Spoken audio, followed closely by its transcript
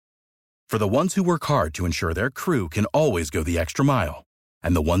For the ones who work hard to ensure their crew can always go the extra mile,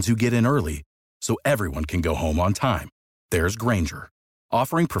 and the ones who get in early so everyone can go home on time, there's Grainger,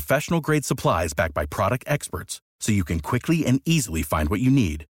 offering professional-grade supplies backed by product experts so you can quickly and easily find what you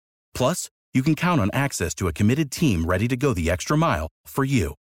need. Plus, you can count on access to a committed team ready to go the extra mile for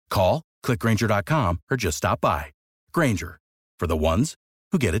you. Call, click Grainger.com, or just stop by. Grainger, for the ones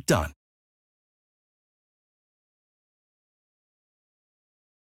who get it done.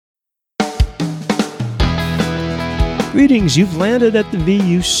 Greetings, you've landed at the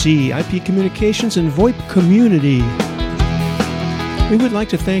VUC, IP Communications and VoIP community. We would like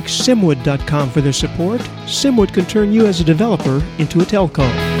to thank Simwood.com for their support. Simwood can turn you as a developer into a telco.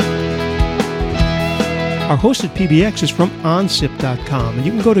 Our hosted PBX is from OnSIP.com, and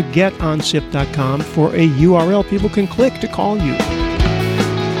you can go to GetOnSIP.com for a URL people can click to call you.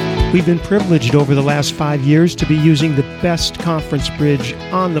 We've been privileged over the last 5 years to be using the best conference bridge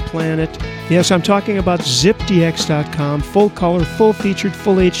on the planet. Yes, I'm talking about ZipDX.com, full color, full featured,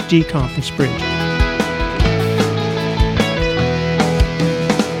 full HD conference bridge.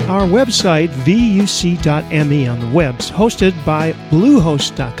 Our website, VUC.me on the webs, hosted by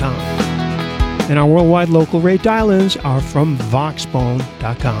Bluehost.com. And our worldwide local rate dial-ins are from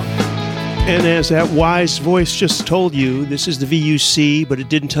Voxbone.com. And as that wise voice just told you, this is the VUC, but it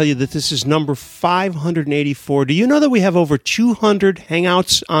didn't tell you that this is number 584. Do you know that we have over 200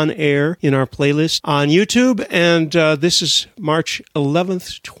 Hangouts on air in our playlist on YouTube? And this is March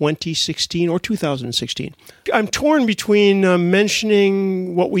 11th, 2016, or 2016. I'm torn between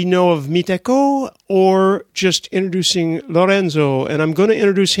mentioning what we know of Miteco or just introducing Lorenzo. And I'm going to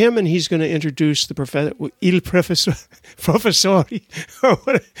introduce him, and he's going to introduce the professori.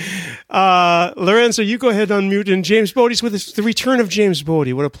 Lorenzo, you go ahead and unmute, and James Bodie's with us. The return of James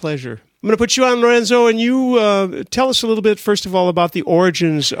Bodie. What a pleasure. I'm going to put you on, Lorenzo, and you tell us a little bit, first of all, about the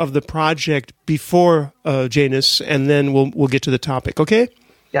origins of the project before Janus, and then we'll get to the topic, okay?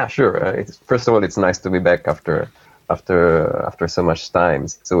 Yeah, sure. First of all, it's nice to be back after so much time.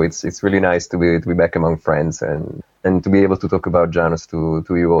 So it's really nice to be back among friends and to be able to talk about Janus to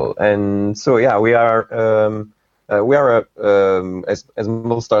you all. And so, yeah, we are a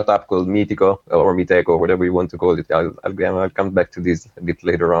small startup called Mitico or Miteco, whatever you want to call it. I'll come back to this a bit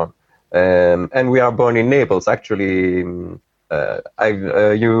later on. And we are born in Naples. Actually, you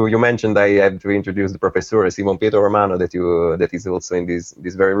mentioned I have to introduce the professor Simon Pietro Romano that is also in this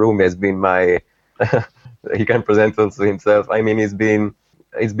very room. He has been my he can present also himself. I mean, it's been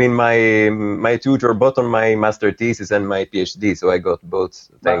my tutor both on my master thesis and my PhD. So I got both.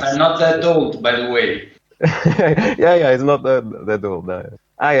 But I'm not that old, by the way. yeah, it's not that old.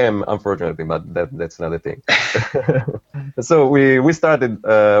 I am, unfortunately, but that's another thing. So we started,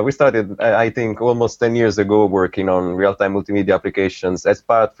 I think, almost 10 years ago, working on real-time multimedia applications as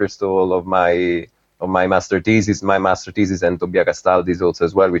part, first of all, of my master thesis. My master thesis, and Tobia Castaldi's also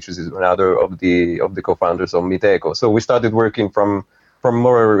as well, which is another of the co-founders of Miteco. So we started working from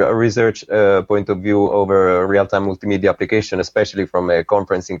more a research point of view over real-time multimedia application, especially from a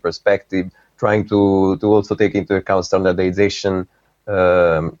conferencing perspective, trying to also take into account standardization,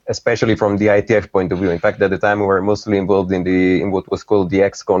 especially from the ITF point of view. In fact, at the time we were mostly involved in what was called the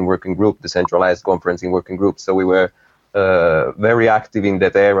XCON working group, the centralized conferencing working group. So we were very active in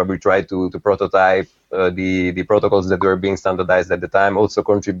that area. We tried to prototype the protocols that were being standardized at the time, also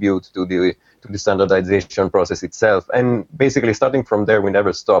contribute to the standardization process itself. And basically, starting from there, we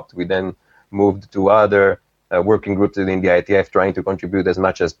never stopped. We then moved to other working groups within the ITF, trying to contribute as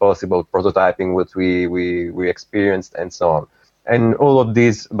much as possible, prototyping what we experienced, and so on. And all of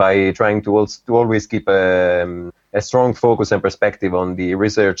this by trying to always keep a strong focus and perspective on the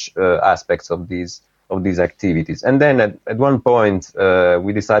research aspects of these activities. And then at one point,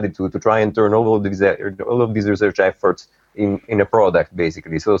 we decided to try and turn all of these research efforts in a product,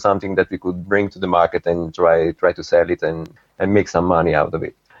 basically. So something that we could bring to the market and try to sell it and make some money out of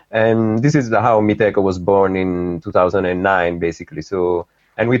it. And this is how Miteco was born in 2009, basically. So,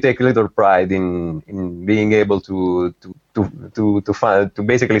 and we take a little pride in being able to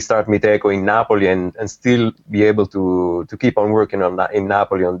basically start Miteco in Napoli and still be able to keep on working in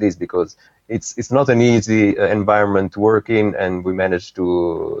Napoli on this, because it's not an easy environment to work in, and we managed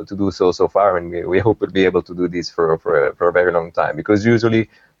to do so far, and we hope we'll be able to do this for a very long time, because usually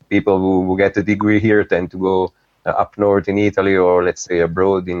people who get a degree here tend to go up north in Italy, or let's say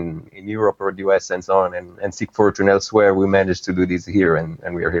abroad in Europe or the US and so on, and seek fortune elsewhere. We managed to do this here, and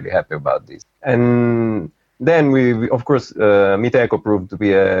we are really happy about this. And then we of course, Miteco proved to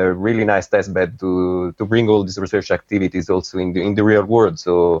be a really nice test bed to bring all these research activities also in the real world.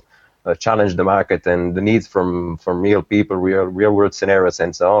 So challenge the market and the needs from real people, real world scenarios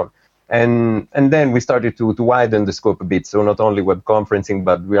and so on. And then we started to widen the scope a bit. So not only web conferencing,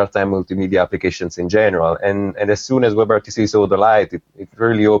 but real-time multimedia applications in general. And as soon as WebRTC saw the light, it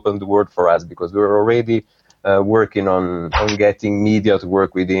really opened the world for us, because we were already working on getting media to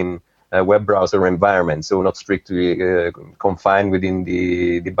work within web browser environments. So not strictly confined within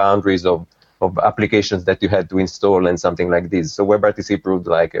the boundaries of applications that you had to install and something like this. So WebRTC proved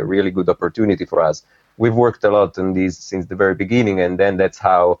like a really good opportunity for us. We've worked a lot on this since the very beginning, and then that's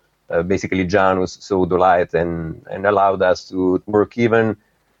how basically Janus saw the light and allowed us to work even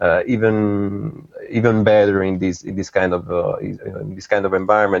better in this kind of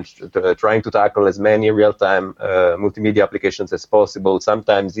environment, trying to tackle as many real-time multimedia applications as possible.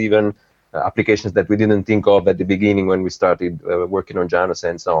 Sometimes even applications that we didn't think of at the beginning when we started working on Janus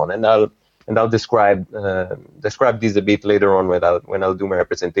and so on. And I'll describe this a bit later on when I'll do my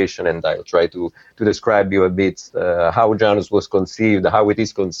presentation, and I'll try to describe you a bit how Janus was conceived, how it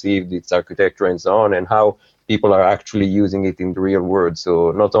is conceived, its architecture, and so on, and how people are actually using it in the real world.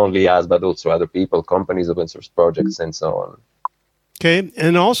 So not only us, but also other people, companies, open source projects, and so on. Okay,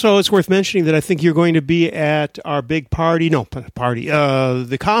 and also it's worth mentioning that I think you're going to be at our big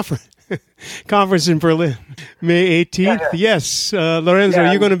the conference in Berlin, May 18th. Yeah. Yes, Lorenzo,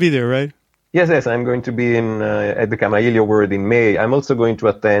 you're going to be there, right? Yes, I'm going to be at the Camaillio World in May. I'm also going to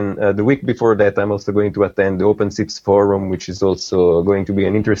attend, the week before that, I'm also going to attend the OpenSIPS Forum, which is also going to be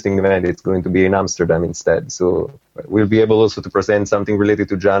an interesting event. It's going to be in Amsterdam instead. So we'll be able also to present something related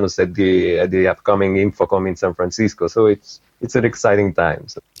to Janus at the upcoming InfoCom in San Francisco. So it's an exciting time.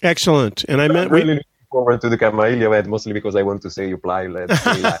 So. Excellent. And I meant... Really looking forward to the Camaillio event, mostly because I want to say apply.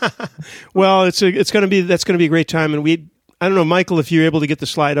 Well, that's going to be a great time. And I don't know, Michael, if you're able to get the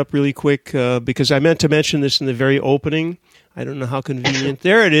slide up really quick, because I meant to mention this in the very opening. I don't know how convenient.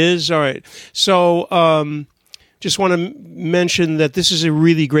 There it is. All right. So just want to mention that this is a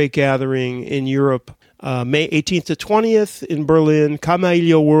really great gathering in Europe, May 18th to 20th in Berlin,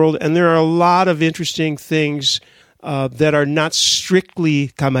 Camaillio World. And there are a lot of interesting things that are not strictly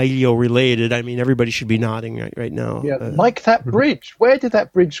Camaillio related. I mean, everybody should be nodding right now. Yeah, Mike, that bridge, where did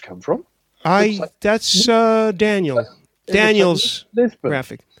that bridge come from? That's Daniel. Daniel's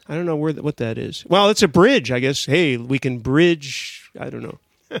graphic. I don't know what that is. Well, it's a bridge, I guess. Hey, we can bridge. I don't know.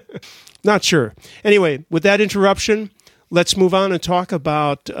 Not sure. Anyway, with that interruption, let's move on and talk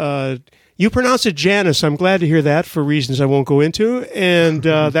about... you pronounce it Janus. I'm glad to hear that for reasons I won't go into. And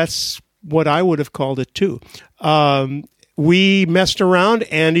that's what I would have called it too. We messed around.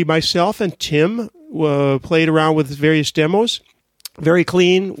 Andy, myself, and Tim played around with various demos. Very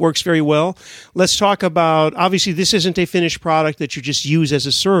clean, works very well. Let's talk about, obviously, this isn't a finished product that you just use as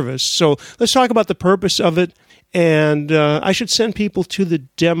a service. So let's talk about the purpose of it. And I should send people to the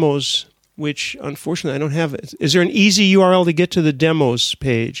demos, which, unfortunately, I don't have. Is there an easy URL to get to the demos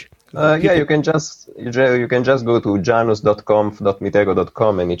page? You can just go to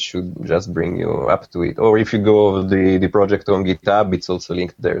janus.conf.mitego.com and it should just bring you up to it. Or if you go the project on GitHub, it's also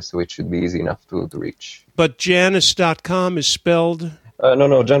linked there, so it should be easy enough to reach. But janus.com is spelled?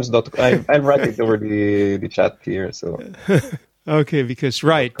 No, janus.com. I'll write it over the chat here. So. Okay, because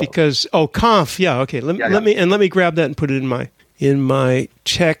conf, yeah, okay. Let me grab that and put it in my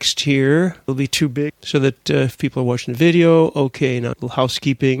text here. It'll be too big so that if people are watching the video, okay, now a little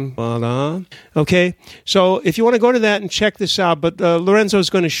housekeeping, voila. Okay, so if you want to go to that and check this out, but Lorenzo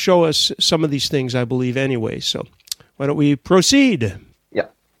is going to show us some of these things, I believe, anyway. So why don't we proceed? Yeah.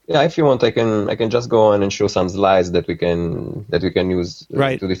 If you want, I can just go on and show some slides that we can use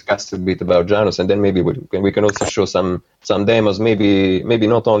to discuss a bit about Janus, and then maybe we can also show some demos. Maybe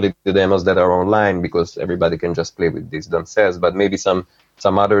not only the demos that are online, because everybody can just play with this themselves, but maybe some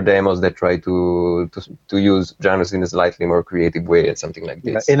other demos that try to use Janus in a slightly more creative way and something like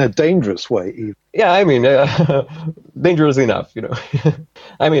this. In a dangerous way, even. Yeah, I mean, dangerous enough, you know.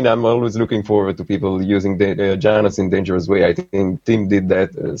 I mean, I'm always looking forward to people using the Janus in dangerous way. I think Tim did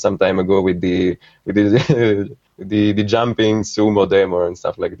that some time ago with the jumping sumo demo and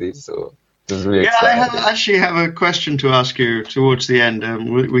stuff like this. So it was really exciting. I actually have a question to ask you towards the end.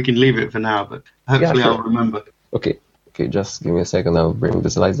 We can leave it for now, but hopefully I'll remember. Okay, just give me a second. I'll bring the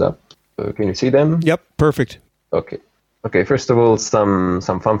slides up. Can you see them? Yep, perfect. Okay, first of all, some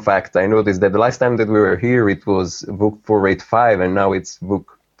fun fact. I noticed that the last time that we were here, it was VUC585, and now it's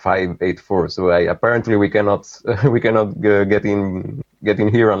VUC584. So apparently we cannot get in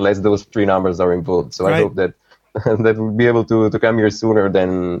here unless those three numbers are involved. So I hope that we'll be able to come here sooner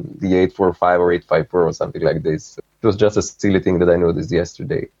than the 845 or 854 or something like this. It was just a silly thing that I noticed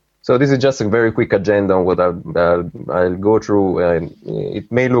yesterday. So this is just a very quick agenda on what I'll go through.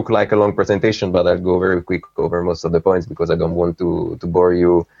 It may look like a long presentation, but I'll go very quick over most of the points because I don't want to bore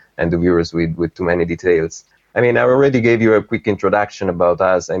you the viewers with too many details. I mean, I already gave you a quick introduction about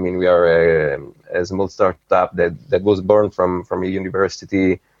us. I mean, we are a small startup that was born from a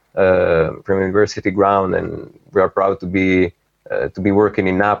university ground, and we are proud to be working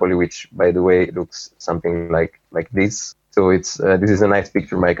in Napoli, which, by the way, looks something like this. So it's this is a nice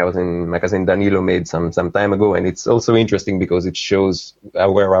picture my cousin Danilo made some time ago, and it's also interesting because it shows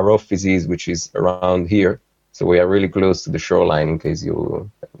where our office is, which is around here. So we are really close to the shoreline, in case you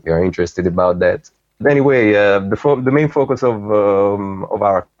are interested about that. But anyway, the main focus of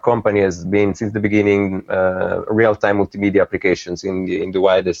our company has been since the beginning real-time multimedia applications in the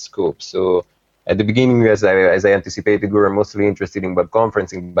widest scope. So at the beginning, as I anticipated, we were mostly interested in web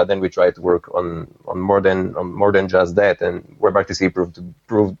conferencing, but then we tried to work on more than just that, and WebRTC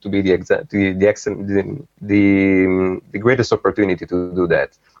proved to be the greatest opportunity to do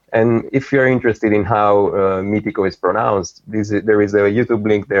that. And if you're interested in how Mitico is pronounced, there is a YouTube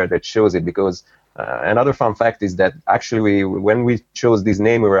link there that shows it, because another fun fact is that actually when we chose this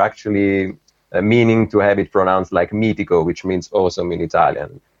name, we were actually meaning to have it pronounced like Mitico, which means awesome in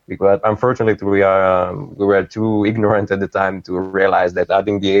Italian. Because unfortunately we were too ignorant at the time to realize that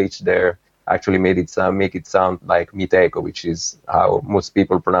adding the H there actually make it sound like Miteco, which is how most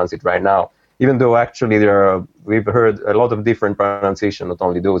people pronounce it right now. Even though actually we've heard a lot of different pronunciation, not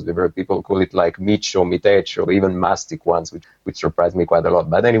only those, we've heard people call it like Micho, Mitecho, even mastic ones, which surprised me quite a lot.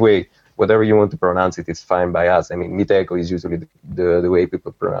 But anyway, whatever you want to pronounce it is fine by us. I mean, Miteco is usually the way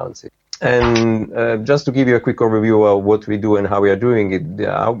people pronounce it. And just to give you a quick overview of what we do and how we are doing it,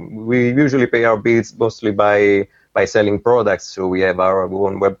 we usually pay our bills mostly by selling products. So we have our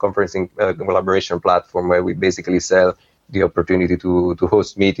own web conferencing collaboration platform where we basically sell the opportunity to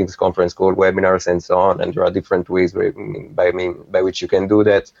host meetings, conference call, webinars, and so on. And there are different ways by which you can do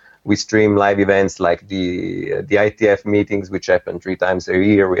that. We stream live events like the ITF meetings, which happen 3 times a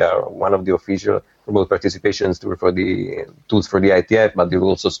year. We are one of the official remote participations tools for the ITF, but we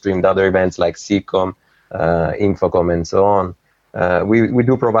also streamed other events like CCOM, Infocom, and so on. We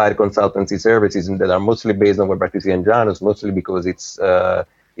do provide consultancy services that are mostly based on WebRTC and Janus, mostly because it's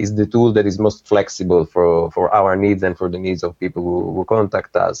the tool that is most flexible for our needs and for the needs of people who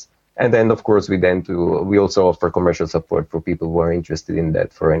contact us. And then, of course, we also offer commercial support for people who are interested in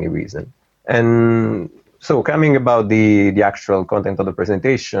that for any reason. And so, coming about the actual content of the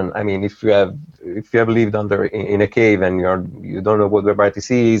presentation, I mean, if you have lived in a cave and you don't know what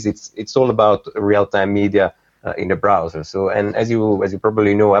WebRTC is, it's all about real-time media in the browser. So, and as you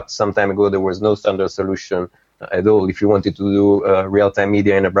probably know, up to some time ago, there was no standard solution at all. If you wanted to do real-time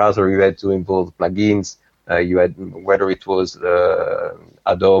media in a browser, you had to involve plugins. You had, whether it was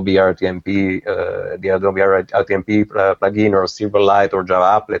Adobe RTMP, the Adobe RTMP plugin, or Silverlight, or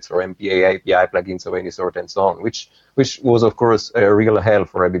Java applets, or MPA API plugins of any sort, and so on, which was, of course, a real hell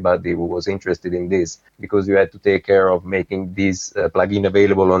for everybody who was interested in this, because you had to take care of making this plugin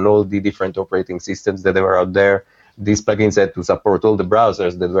available on all the different operating systems that were out there. These plugins had to support all the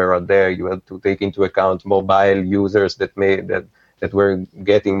browsers that were out there. You had to take into account mobile users that were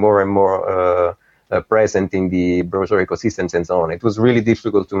getting more and more present in the browser ecosystems and so on. It was really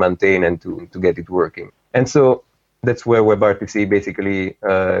difficult to maintain and to get it working. And so that's where WebRTC basically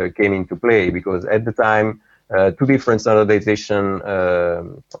came into play, because at the time, 2 different standardization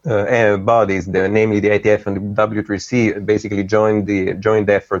bodies, namely the ITF and the W3C, basically joined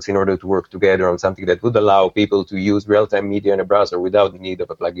the efforts in order to work together on something that would allow people to use real-time media in a browser without the need of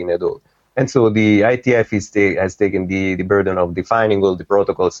a plugin at all. And so the ITF has taken the burden of defining all the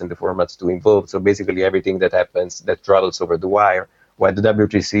protocols and the formats to involve. So basically everything that happens, that travels over the wire, while the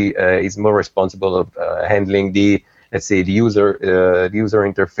W3C is more responsible of handling the user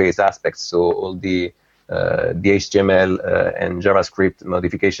interface aspects. So all the HTML and JavaScript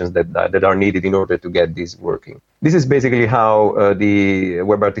modifications that are needed in order to get this working. This is basically how the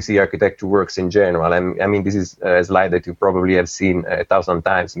WebRTC architecture works in general. I mean, this is a slide that you probably have seen 1,000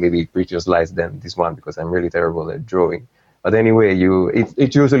 times, maybe prettier slides than this one, because I'm really terrible at drawing. But anyway,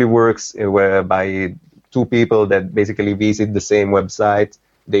 it usually works by 2 people that basically visit the same website.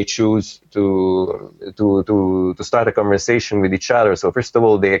 They choose to start a conversation with each other. So first of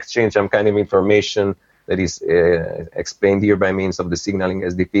all, they exchange some kind of information that is explained here by means of the signaling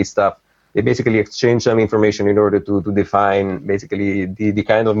SDP stuff. They basically exchange some information in order to define basically the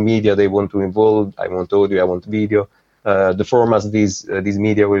kind of media they want to involve. I want audio, I want video, the formats these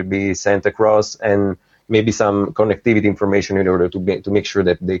media will be sent across, and maybe some connectivity information in order to make sure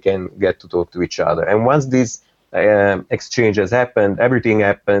that they can get to talk to each other. And once this exchange has happened, everything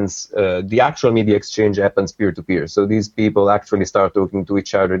happens, the actual media exchange happens peer-to-peer. So these people actually start talking to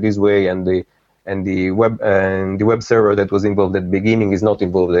each other this way, and and the web server that was involved at the beginning is not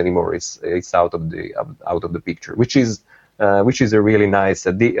involved anymore. It's out of the picture, which is a really nice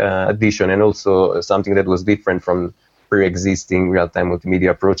addition, and also something that was different from pre-existing real-time multimedia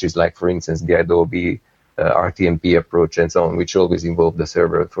approaches, like for instance the Adobe RTMP approach and so on, which always involve the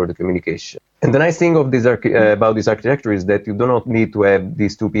server for the communication. And the nice thing of this about this architecture is that you do not need to have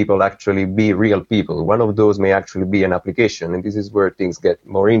these two people actually be real people. One of those may actually be an application, and this is where things get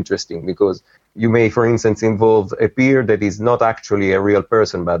more interesting, because you may, for instance, involve a peer that is not actually a real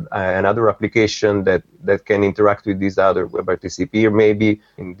person, but another application that can interact with this other WebRTC peer, maybe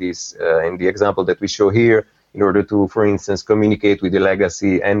in the example that we show here, in order to, for instance, communicate with a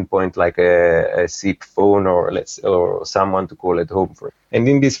legacy endpoint like a SIP phone or someone to call at home for. And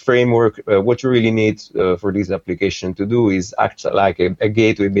in this framework, what you really need for this application to do is act like a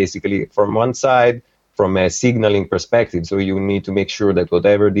gateway, basically, from one side, from a signaling perspective. So you need to make sure that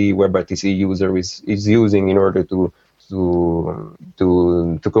whatever the WebRTC user is using in order to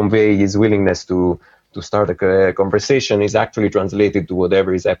convey his willingness to start a conversation is actually translated to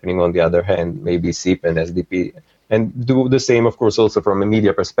whatever is happening on the other hand, maybe SIP and SDP. And do the same, of course, also from a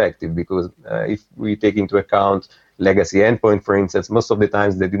media perspective, because if we take into account legacy endpoint, for instance, most of the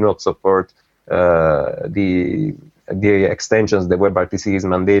times they do not support the extensions that WebRTC is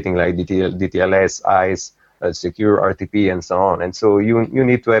mandating, like DTLS, ICE, secure RTP, and so on. And so you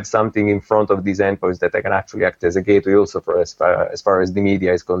need to have something in front of these endpoints that can actually act as a gateway also for as far as the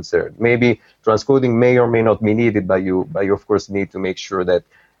media is concerned. Maybe transcoding may or may not be needed, but you of course need to make sure that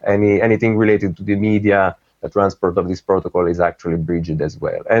anything related to the media, the transport of this protocol is actually bridged as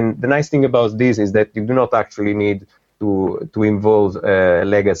well. And the nice thing about this is that you do not actually need to involve a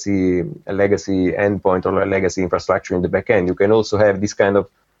legacy endpoint or a legacy infrastructure in the backend. You can also have this kind of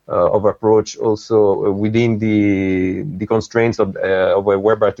approach also within the constraints of a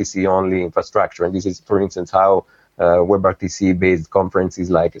WebRTC only infrastructure. And this is, for instance, how WebRTC based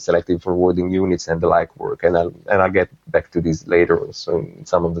conferences like selective forwarding units and the like work. And I'll get back to this later also in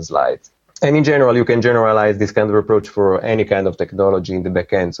some of the slides. And in general, you can generalize this kind of approach for any kind of technology in the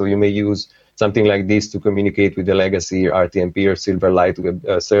backend. So you may use something like this to communicate with the legacy RTMP or Silverlight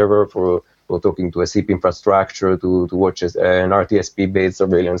web server for talking to a SIP infrastructure, to watch an RTSP-based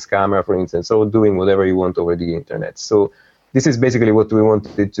surveillance camera, for instance, or doing whatever you want over the internet. So this is basically what we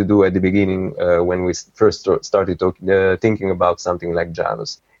wanted to do at the beginning when we first started thinking about something like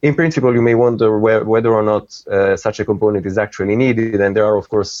Janus. In principle, you may wonder whether or not such a component is actually needed, and there are, of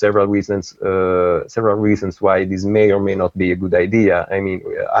course, several reasons why this may or may not be a good idea. I mean,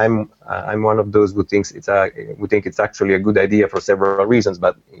 I'm one of those who think it's actually a good idea for several reasons.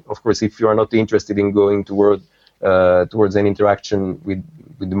 But of course, if you are not interested in going towards an interaction with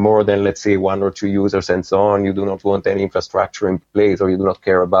more than, let's say, one or two users and so on, you do not want any infrastructure in place, or you do not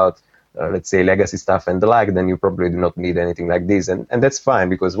care about let's say legacy stuff and the like, then you probably do not need anything like this, and that's fine,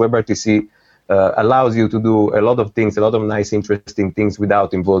 because WebRTC allows you to do a lot of things, a lot of nice, interesting things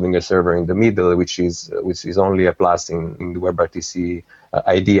without involving a server in the middle, which is only a plus in the WebRTC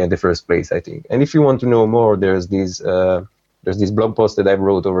idea in the first place, I think. And if you want to know more, there's this blog post that I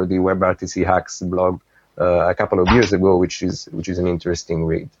wrote over the WebRTC hacks blog a couple of years ago, which is an interesting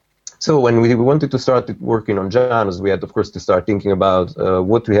read. So when we wanted to start working on Janus, we had, of course, to start thinking about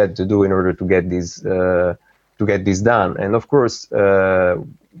what we had to do in order to get this done. And of course,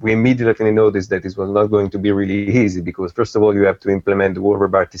 we immediately noticed that this was not going to be really easy, because first of all, you have to implement the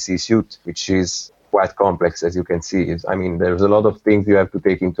WebRTC suite, which is quite complex, as you can see. I mean, there's a lot of things you have to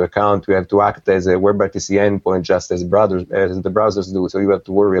take into account. You have to act as a WebRTC endpoint, just as the browsers do. So you have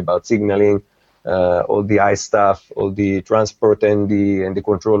to worry about signaling, all the ICE stuff, all the transport and the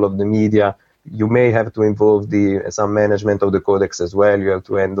control of the media. You may have to involve some management of the codecs as well. You have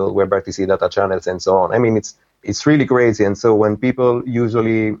to handle WebRTC data channels and so on. I mean, it's really crazy. And so when people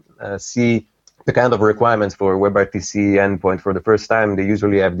usually see the kind of requirements for WebRTC endpoint for the first time, they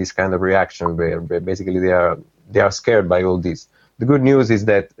usually have this kind of reaction where basically they are scared by all this. The good news is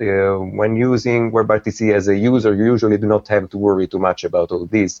that when using WebRTC as a user, you usually do not have to worry too much about all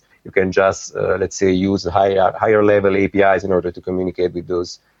this. You can just, let's say, use higher level APIs in order to communicate with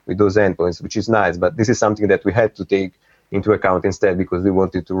those endpoints, which is nice. But this is something that we had to take into account instead, because we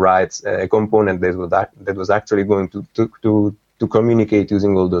wanted to write a component that was actually going to communicate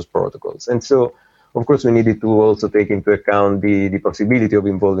using all those protocols. And so, of course, we needed to also take into account the possibility of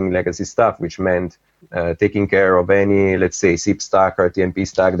involving legacy stuff, which meant taking care of any, let's say, SIP stack or TMP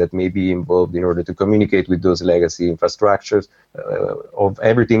stack that may be involved in order to communicate with those legacy infrastructures, of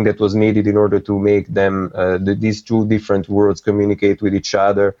everything that was needed in order to make them, these two different worlds communicate with each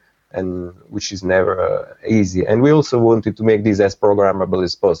other, and which is never easy. And we also wanted to make this as programmable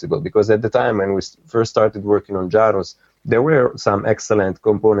as possible, because at the time when we first started working on Janus, there were some excellent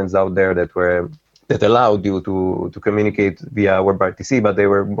components out there that allowed you to communicate via WebRTC, but they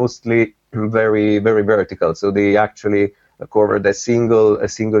were mostly very, very vertical. So they actually covered a single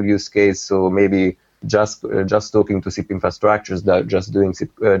use case. So maybe just talking to SIP infrastructures, that just doing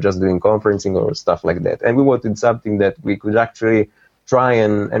conferencing or stuff like that. And we wanted something that we could actually try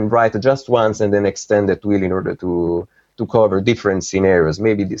and write just once and then extend that wheel in order to cover different scenarios,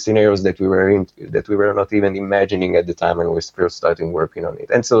 maybe the scenarios that we were not even imagining at the time when we were first starting working on it.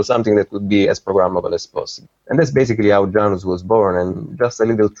 And so something that would be as programmable as possible. And that's basically how Janus was born. And just a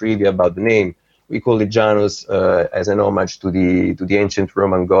little trivia about the name. We call it Janus as an homage to the ancient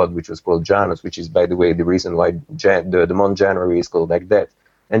Roman god, which was called Janus, which is, by the way, the reason why the month January is called like that.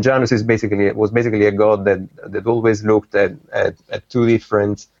 And Janus was basically a god that always looked at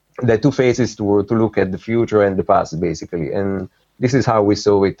two phases to look at the future and the past, basically. And this is how we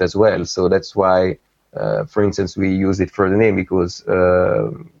saw it as well. So that's why, for instance, we use it for the name, because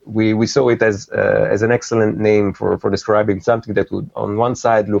we saw it as an excellent name for describing something that would, on one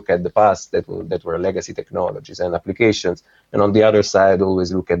side, look at the past, that were legacy technologies and applications, and on the other side,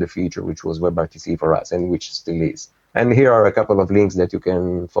 always look at the future, which was WebRTC for us, and which still is. And here are a couple of links that you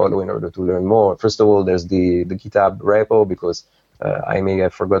can follow in order to learn more. First of all, there's the GitHub repo, because I may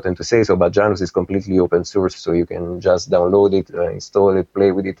have forgotten to say so, but Janus is completely open source, so you can just download it, install it,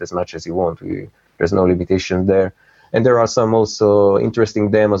 play with it as much as you want. There's no limitation there. And there are some also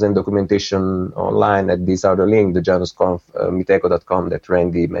interesting demos and documentation online at this other link, the janusconf, miteco.com, that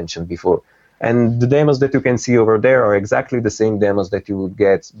Randy mentioned before. And the demos that you can see over there are exactly the same demos that you would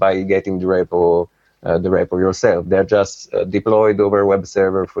get by getting the repo yourself. They're just deployed over a web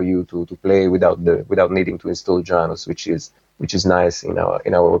server for you to play without needing to install Janus, which is nice in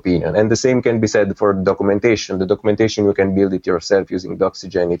our opinion. And the same can be said for documentation. The documentation, you can build it yourself using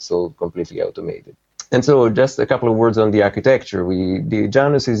Doxygen. It's all completely automated. And so just a couple of words on the architecture. The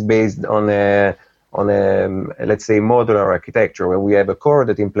Janus is based on a let's say modular architecture, where we have a core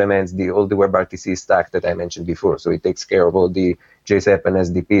that implements all the WebRTC stack that I mentioned before. So it takes care of all the JSEP and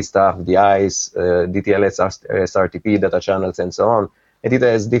SDP stuff, the ICE, DTLS, SRTP, data channels, and so on. And it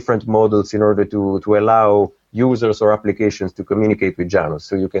has different modules in order to allow users or applications to communicate with Janus.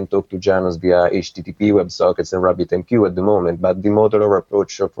 So you can talk to Janus via HTTP, WebSockets, and RabbitMQ at the moment. But the modular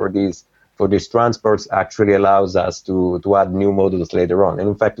approach for these transports actually allows us to add new modules later on. And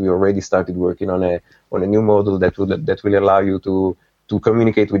in fact, we already started working on a new module that will allow you to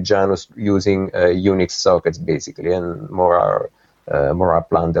communicate with Janus using Unix sockets, basically, and more are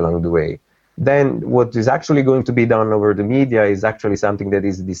planned along the way. Then what is actually going to be done over the media is actually something that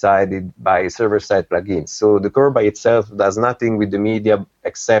is decided by server-side plugins. So the core by itself does nothing with the media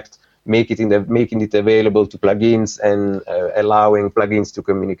except making it available to plugins and allowing plugins to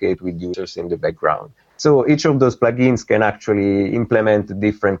communicate with users in the background. So each of those plugins can actually implement a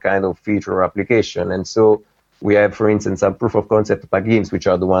different kind of feature or application. And so we have, for instance, some proof of concept plugins, which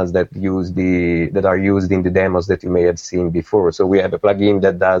are the ones that are used in the demos that you may have seen before. So we have a plugin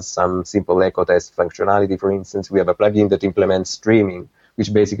that does some simple echo test functionality. For instance, we have a plugin that implements streaming,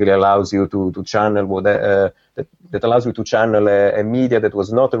 which basically allows you to channel that allows you to channel a media that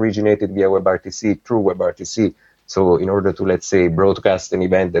was not originated via WebRTC through WebRTC. So in order to, let's say, broadcast an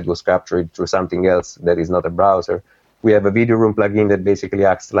event that was captured through something else that is not a browser. We have a video room plugin that basically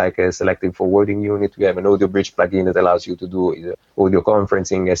acts like a selective forwarding unit. We have an audio bridge plugin that allows you to do audio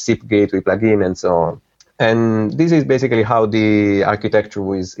conferencing, a SIP gateway plugin, and so on. And this is basically how the architecture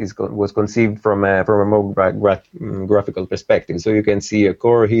was conceived from a more graphical perspective. So you can see a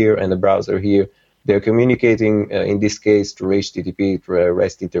core here and a browser here. They're communicating, in this case, through HTTP, through a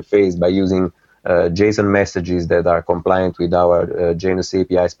REST interface by using JSON messages that are compliant with our Janus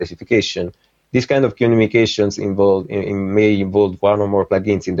API specification. These kind of communications may involve one or more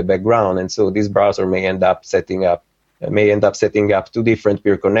plugins in the background, and so this browser may end up setting up two different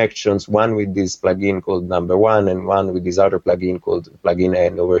peer connections, one with this plugin called number one and one with this other plugin called plugin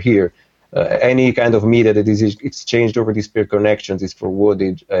N over here. Any kind of media that is exchanged over these peer connections is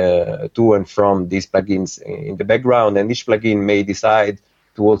forwarded to and from these plugins in the background, and each plugin may decide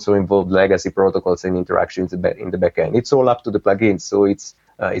to also involve legacy protocols and interactions in the backend. It's all up to the plugins, so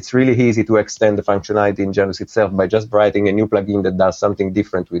it's really easy to extend the functionality in Janus itself by just writing a new plugin that does something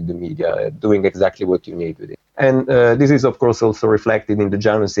different with the media, doing exactly what you need with it. And this is, of course, also reflected in the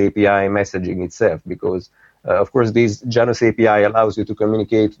Janus API messaging itself, because, of course, this Janus API allows you to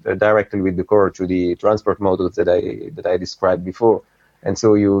communicate directly with the core through the transport modules that I described before. And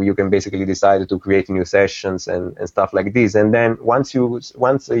so you can basically decide to create new sessions and stuff like this. And then once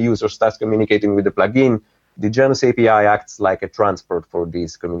a user starts communicating with the plugin, the Janus API acts like a transport for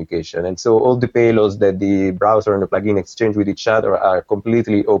this communication. And so all the payloads that the browser and the plugin exchange with each other are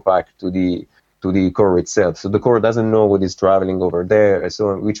completely opaque to the core itself. So the core doesn't know what is traveling over there,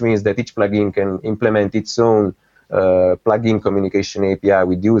 so which means that each plugin can implement its own plugin communication API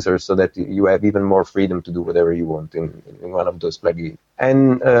with users, so that you have even more freedom to do whatever you want in one of those plugins.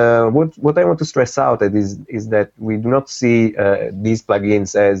 And what I want to stress out is that we do not see these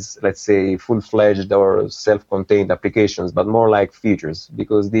plugins as, let's say, full-fledged or self-contained applications, but more like features,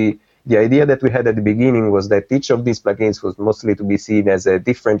 because the idea that we had at the beginning was that each of these plugins was mostly to be seen as a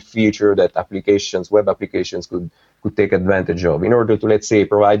different feature that web applications could take advantage of, in order to, let's say,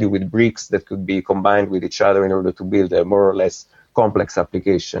 provide you with bricks that could be combined with each other in order to build a more or less complex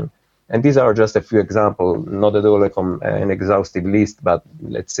application. And these are just a few examples, not at all an exhaustive list, but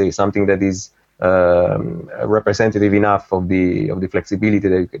let's say something that is representative enough of the flexibility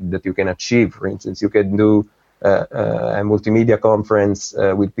that you can achieve. For instance, you can do a multimedia conference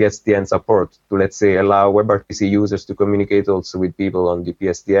with PSTN support to, let's say, allow WebRTC users to communicate also with people on the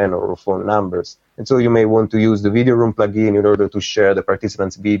PSTN or phone numbers. And so you may want to use the video room plugin in order to share the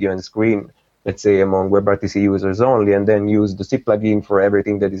participants' video and screen, let's say, among WebRTC users only, and then use the SIP plugin for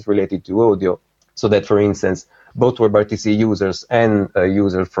everything that is related to audio, so that, for instance, both WebRTC users and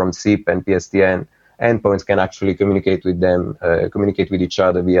users from SIP and PSTN endpoints can actually communicate with each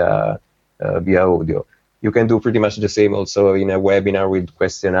other via audio. You can do pretty much the same also in a webinar with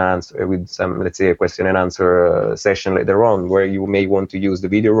question and answer, with some, let's say, a question and answer session later on, where you may want to use the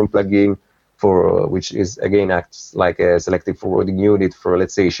video room plugin which is, again, acts like a selective forwarding unit for,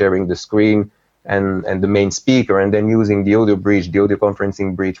 let's say, sharing the screen and the main speaker, and then using the audio bridge, the audio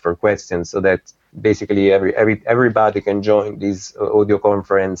conferencing bridge for questions, so that basically everybody can join this audio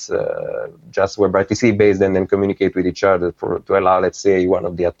conference just WebRTC based, and then communicate with each other to allow, let's say, one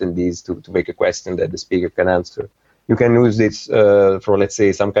of the attendees to make a question that the speaker can answer. You can use this for, let's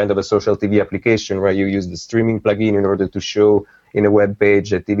say, some kind of a social TV application where you use the streaming plugin in order to show in a web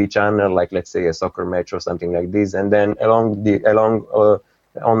page a TV channel, like, let's say, a soccer match or something like this, and then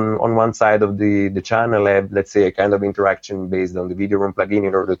on one side of the channel have, let's say, a kind of interaction based on the video room plugin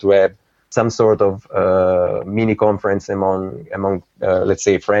in order to have some sort of mini conference among let's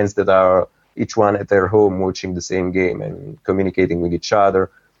say, friends that are each one at their home watching the same game and communicating with each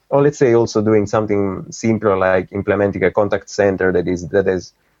other. Or, let's say, also doing something simpler like implementing a contact center that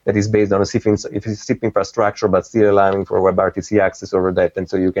is based on a SIP infrastructure, but still allowing for WebRTC access over that, and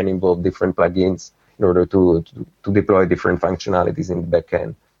so you can involve different plugins in order to deploy different functionalities in the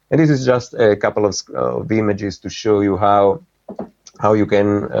backend. And this is just a couple of images to show you how you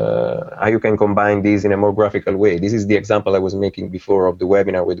can combine these in a more graphical way. This is the example I was making before of the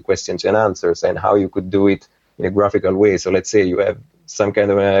webinar with questions and answers, and how you could do it in a graphical way. So let's say you have some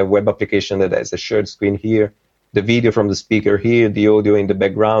kind of a web application that has a shared screen here, the video from the speaker here, the audio in the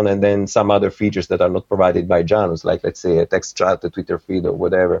background, and then some other features that are not provided by Janus, like, let's say, a text chat, a Twitter feed, or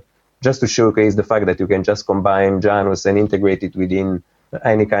whatever, just to showcase the fact that you can just combine Janus and integrate it within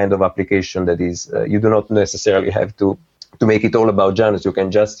any kind of application that is, you do not necessarily have to make it all about Janus. You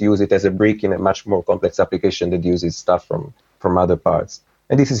can just use it as a brick in a much more complex application that uses stuff from other parts.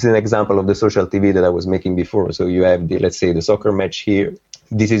 And this is an example of the social TV that I was making before. So you have, let's say, the soccer match here.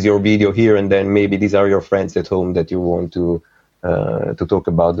 This is your video here, and then maybe these are your friends at home that you want to talk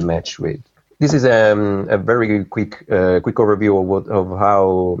about the match with. This is a very quick overview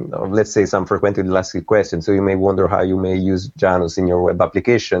of let's say, some frequently asked questions. So you may wonder how you may use Janus in your web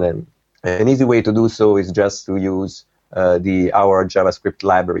application, and an easy way to do so is just to use our JavaScript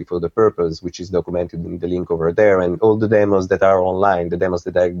library for the purpose, which is documented in the link over there. And all the demos that are online, the demos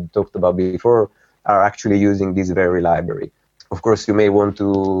that I talked about before, are actually using this very library. Of course, you may want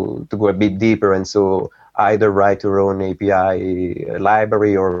to go a bit deeper, and so either write your own API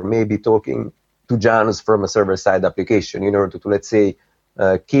library, or maybe talking to Janus from a server-side application in order to, let's say,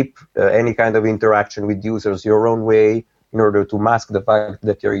 keep any kind of interaction with users your own way, in order to mask the fact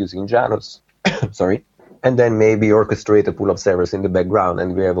that you're using Janus. Sorry. And then maybe orchestrate a pool of servers in the background.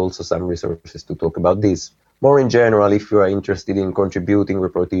 And we have also some resources to talk about this. More in general, if you are interested in contributing,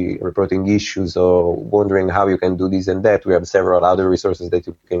 reporting issues, or wondering how you can do this and that, we have several other resources that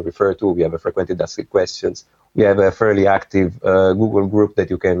you can refer to. We have a frequently asked questions. We have a fairly active Google group that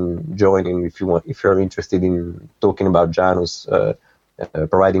you can join in if you're interested in talking about Janus,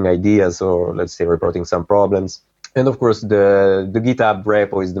 providing ideas, or, let's say, reporting some problems. And of course, the GitHub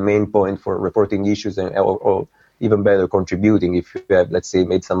repo is the main point for reporting issues, and or even better, contributing. If you have, let's say,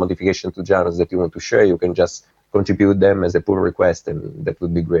 made some modification to Janus that you want to share, you can just contribute them as a pull request, and that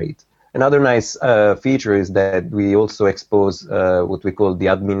would be great. Another nice feature is that we also expose what we call the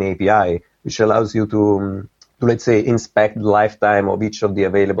admin API, which allows you to let's say, inspect the lifetime of each of the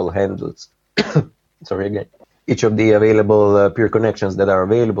available handles. Sorry again. Each of the available peer connections that are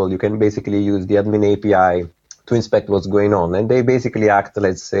available, you can basically use the admin API to inspect what's going on. And they basically act,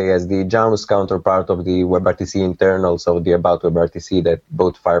 let's say, as the Janus counterpart of the WebRTC internals of the About WebRTC that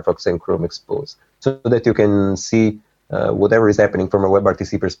both Firefox and Chrome expose, so that you can see whatever is happening from a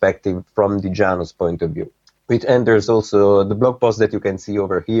WebRTC perspective from the Janus point of view. And there's also the blog post that you can see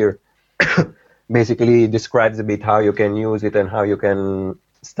over here basically describes a bit how you can use it and how you can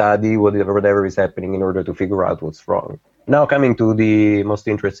study whatever is happening in order to figure out what's wrong. Now coming to the most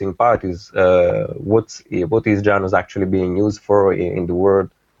interesting part is what is Janus actually being used for in the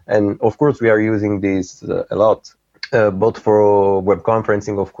world. And of course we are using this a lot, both for web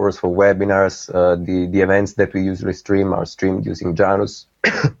conferencing, of course, for webinars. The events that we usually stream are streamed using Janus.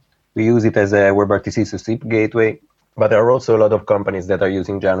 We use it as a WebRTC SUSIP gateway, but there are also a lot of companies that are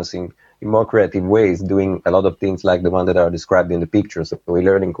using Janus in more creative ways, doing a lot of things like the one that are described in the pictures, so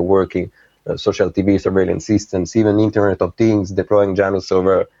e-learning, co-working, social TV surveillance systems, even Internet of Things, deploying Janus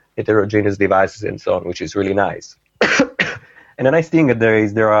over heterogeneous devices and so on, which is really nice. And a nice thing that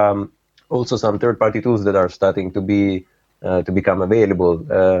there are also some third-party tools that are starting to become available.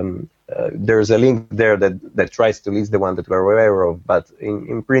 There's a link there that tries to list the one that we're aware of, but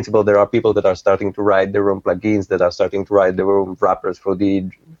in principle there are people that are starting to write their own plugins, that are starting to write their own wrappers for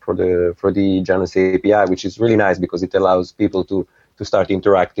the Janus API, which is really nice because it allows people to start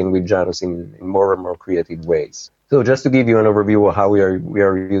interacting with Janus in more and more creative ways. So just to give you an overview of how we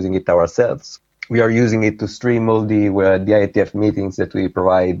are using it ourselves, we are using it to stream all the IETF meetings that we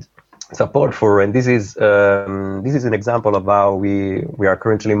provide support for, and this is an example of how we are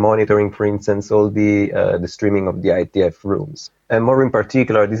currently monitoring, for instance, all the streaming of the IETF rooms. And more in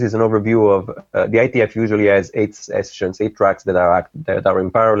particular, this is an overview of the IETF usually has 8 sessions, 8 tracks that are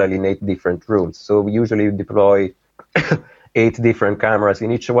in parallel in 8 different rooms. So we usually deploy 8 different cameras.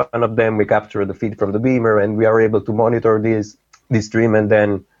 In each one of them, we capture the feed from the beamer, and we are able to monitor this stream and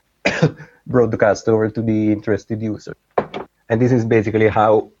then broadcast over to the interested user. And this is basically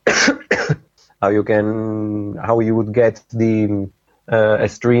how you would get a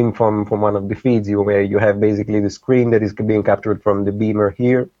stream from one of the feeds, where you have basically the screen that is being captured from the beamer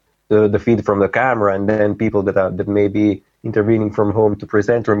here, the feed from the camera, and then people that may be intervening from home to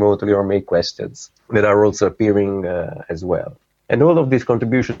present remotely or make questions that are also appearing as well. And all of these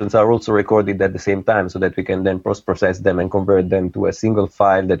contributions are also recorded at the same time, so that we can then post-process them and convert them to a single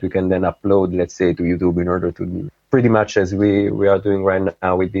file that we can then upload, let's say, to YouTube, in order to pretty much as we are doing right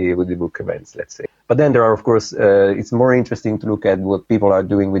now with the book events, let's say. But then there are, of course, it's more interesting to look at what people are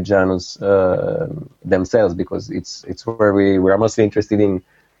doing with Janus themselves, because it's where we are mostly interested in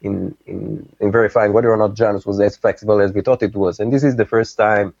verifying whether or not Janus was as flexible as we thought it was. And this is the first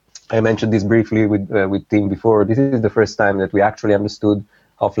time, I mentioned this briefly with Tim before, this is the first time that we actually understood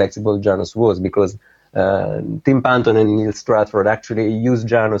how flexible Janus was, because Tim Panton and Neil Stratford actually used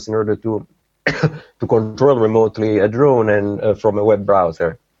Janus in order to control remotely a drone and from a web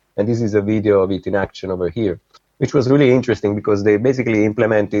browser. And this is a video of it in action over here, which was really interesting because they basically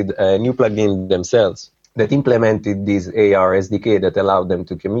implemented a new plugin themselves that implemented this AR SDK that allowed them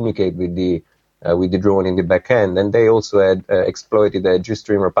to communicate with the drone in the back end. And they also had exploited a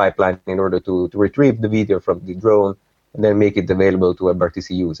GStreamer pipeline in order to retrieve the video from the drone and then make it available to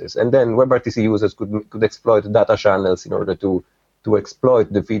WebRTC users. And then WebRTC users could exploit data channels in order to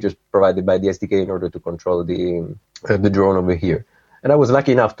exploit the features provided by the SDK in order to control the drone over here. And I was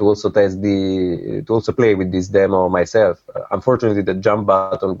lucky enough to also play with this demo myself. Unfortunately, the jump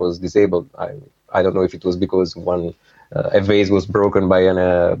button was disabled. I don't know if it was because a vase was broken by an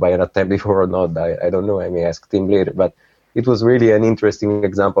attempt before or not. I don't know. I may ask Tim later. But it was really an interesting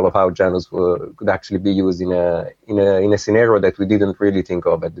example of how Janus could actually be used in a scenario that we didn't really think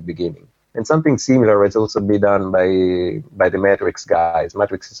of at the beginning. And something similar has also been done by the Matrix guys.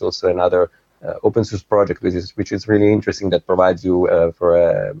 Matrix is also another open source project which is really interesting, that provides you for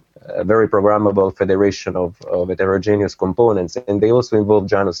a very programmable federation of heterogeneous components. And they also involve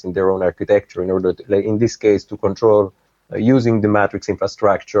Janus in their own architecture in order to, in this case, to control using the Matrix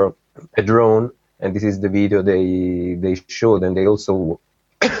infrastructure a drone. And this is the video they showed, and they also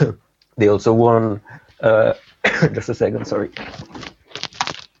won. Just a second, sorry.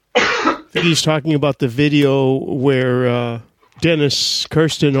 I think he's talking about the video where Dennis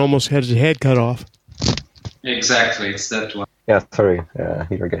Kirsten almost had his head cut off. Exactly, it's that one. Yeah, sorry,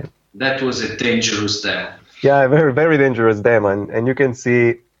 here again. That was a dangerous demo. Yeah, a very, very dangerous demo, and you can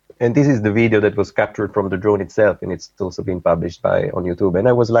see And this is the video that was captured from the drone itself, and it's also been published on YouTube. And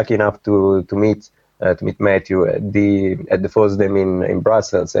I was lucky enough to meet Matthew at the FOSDEM in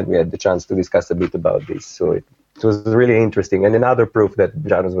Brussels, and we had the chance to discuss a bit about this. So it was really interesting, and another proof that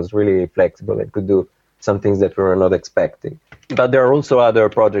Janus was really flexible and could do some things that we were not expecting. But there are also other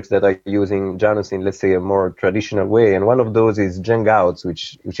projects that are using Janus in, let's say, a more traditional way, and one of those is Hangouts,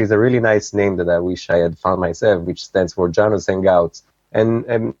 which is a really nice name that I wish I had found myself, which stands for Janus Hangouts. And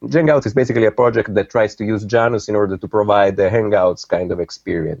Hangouts is basically a project that tries to use Janus in order to provide the Hangouts kind of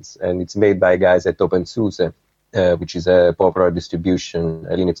experience. And it's made by guys at OpenSUSE, which is a popular distribution,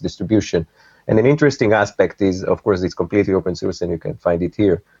 a Linux distribution. And an interesting aspect is, of course, it's completely open source, and you can find it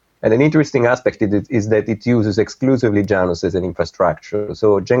here. And an interesting aspect is that it uses exclusively Janus as an infrastructure.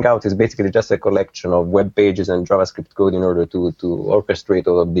 So Hangouts is basically just a collection of web pages and JavaScript code in order to orchestrate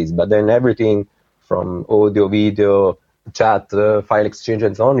all of this. But then everything from audio, video, chat, file exchange,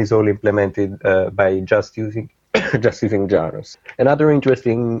 and so on is all implemented by just using Janus. Another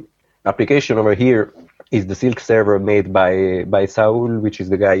interesting application over here is the Silk server made by Saul, which is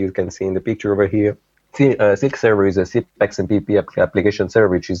the guy you can see in the picture over here. Silk server is a SIP XMPP application server,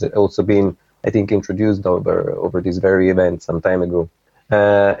 which has also been, I think, introduced over this very event some time ago.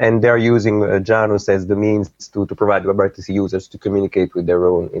 And they're using Janus as the means to provide WebRTC users to communicate with their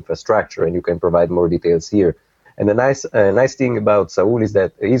own infrastructure, and you can provide more details here. And the nice thing about Saul is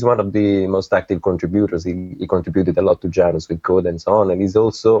that he's one of the most active contributors. He contributed a lot to Janus with code and so on, and he's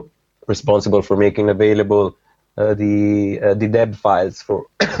also responsible for making available the deb files for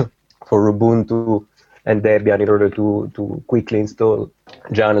for Ubuntu and Debian in order to quickly install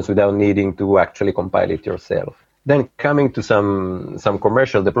Janus without needing to actually compile it yourself. Then coming to some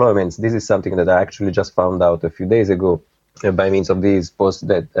commercial deployments, this is something that I actually just found out a few days ago. By means of these posts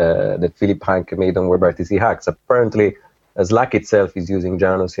that Philip Hanke made on WebRTC Hacks. Apparently, Slack itself is using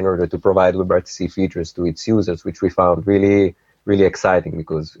Janus in order to provide WebRTC features to its users, which we found really, really exciting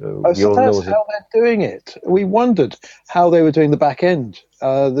because we all know how they're doing it. We wondered how they were doing the back end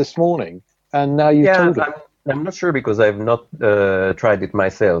this morning, and now you've told us. I'm not sure because I've not tried it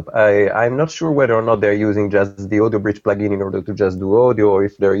myself. I'm not sure whether or not they're using just the Audio Bridge plugin in order to just do audio, or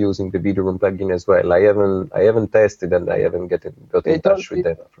if they're using the Video Room plugin as well. I haven't tested, and I haven't got in touch with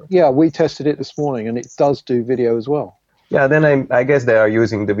them. Yeah, we tested it this morning, and it does do video as well. Yeah, then I guess they are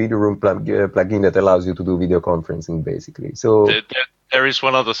using the Video Room plugin that allows you to do video conferencing, basically. So there is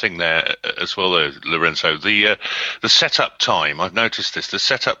one other thing there as well, though, Lorenzo. The setup time. I've noticed this. The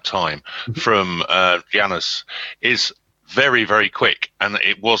setup time from Janus is very, very quick, and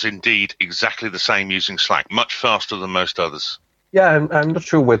it was indeed exactly the same using Slack, much faster than most others. Yeah, I'm not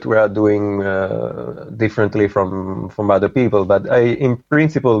sure what we are doing differently from other people, but in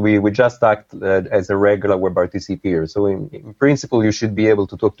principle, we just act as a regular WebRTC peer. So in principle, you should be able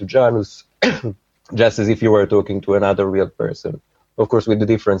to talk to Janus just as if you were talking to another real person. Of course, with the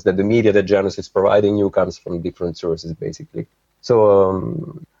difference that the media that Janus is providing you comes from different sources, basically.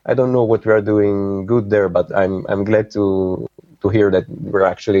 So I don't know what we are doing good there, but I'm glad to hear that we're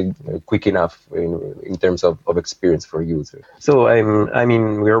actually quick enough in terms of experience for users. So we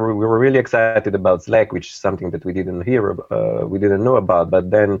were really excited about Slack, which is something that we didn't know about. But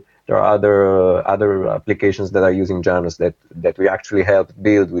then there are other applications that are using Janus that we actually helped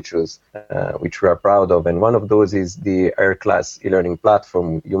build, which we are proud of. And one of those is the Air Class e-learning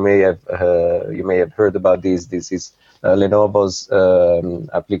platform. You may have heard about this. This is Lenovo's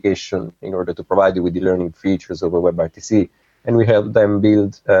application in order to provide you with the learning features over WebRTC. And we helped them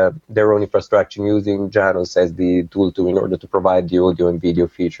build their own infrastructure using Janus as the tool in order to provide the audio and video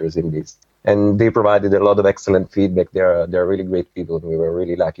features in this. And they provided a lot of excellent feedback. They're really great people, and we were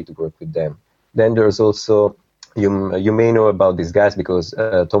really lucky to work with them. Then there's also, you may know about these guys because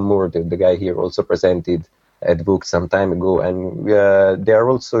Tom Moore, the guy here, also presented at VUC some time ago, and they are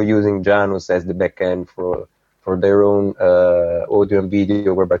also using Janus as the backend for their own audio and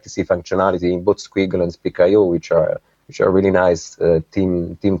video WebRTC functionality in both Squiggle and Speak.io, which are really nice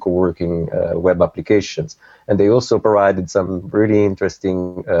team co-working web applications. And they also provided some really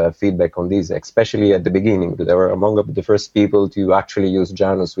interesting feedback on these, especially at the beginning. They were among the first people to actually use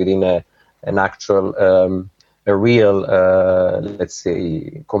Janus within an actual, a real, let's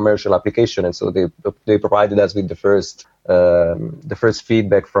say, commercial application. And so they provided us with the first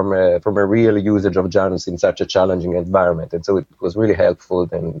feedback from a real usage of Janus in such a challenging environment. And so it was really helpful,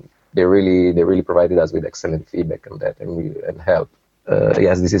 and they really provided us with excellent feedback on that and help.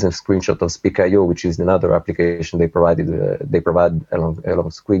 Yes, this is a screenshot of Speak.io, which is another application they provide along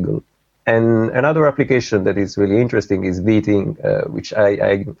Squiggle. And another application that is really interesting is Veeting, which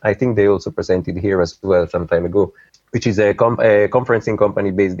I think they also presented here as well some time ago. which is a conferencing company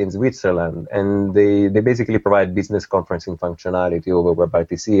based in Switzerland, and they basically provide business conferencing functionality over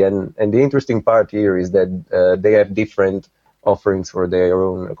WebRTC. And the interesting part here is that they have different offerings for their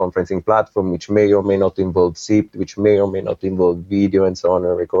own conferencing platform, which may or may not involve SIP, which may or may not involve video and so on,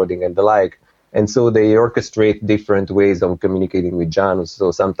 or recording and the like. And so they orchestrate different ways of communicating with Janus.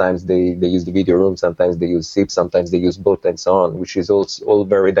 So sometimes they use the video room, sometimes they use SIP, sometimes they use both and so on, which is also all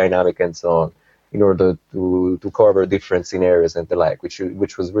very dynamic and so on, in order to cover different scenarios and the like, which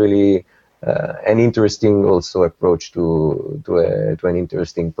was really an interesting also approach to an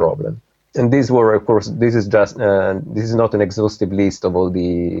interesting problem. And these were, of course, this is not an exhaustive list of all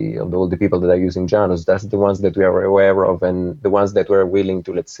the people that are using Janus. That's the ones that we are aware of, and the ones that were willing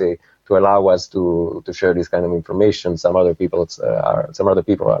to, let's say, to allow us to share this kind of information. Some other people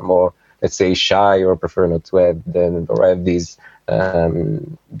are more, let's say, shy or prefer not to have these.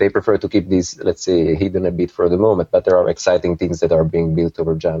 They prefer to keep these, let's say, hidden a bit for the moment, but there are exciting things that are being built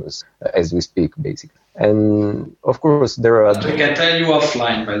over Janus as we speak, basically. And of course, there are. But we can tell you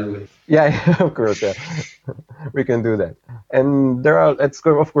offline, by the way. Yeah, of course, yeah. We can do that. And there are,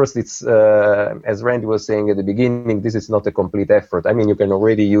 of course, it's as Randy was saying at the beginning, this is not a complete effort. I mean, you can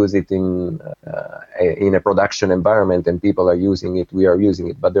already use it in a production environment, and people are using it. We are using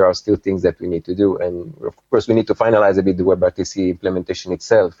it, but there are still things that we need to do. And of course, we need to finalize a bit the WebRTC implementation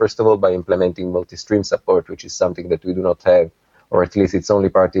itself. First of all, by implementing multi-stream support, which is something that we do not have, or at least it's only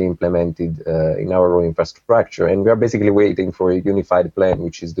partly implemented in our own infrastructure. And we are basically waiting for a unified plan,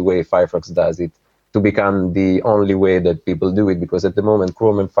 which is the way Firefox does it, to become the only way that people do it, because at the moment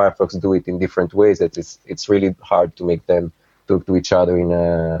Chrome and Firefox do it in different ways that it's really hard to make them talk to each other in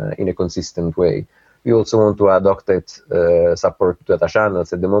a consistent way. We also want to adopt that support data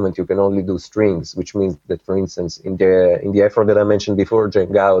channels. At the moment you can only do strings, which means that, for instance, in the effort that I mentioned before,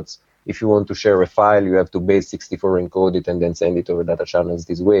 Hangouts, if you want to share a file, you have to base64 encode it and then send it over data channels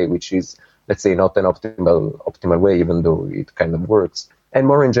this way, which is, let's say, not an optimal way, even though it kind of works. And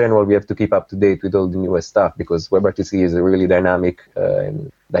more in general, we have to keep up to date with all the newest stuff, because WebRTC is a really dynamic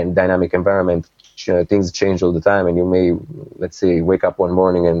environment. Things change all the time, and you may, let's say, wake up one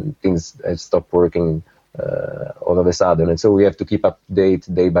morning and things stop working all of a sudden. And so we have to keep up to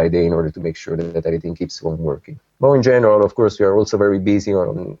date day by day in order to make sure that everything keeps on working. More in general, of course, we are also very busy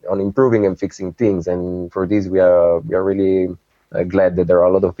on improving and fixing things. And for this, we are really glad that there are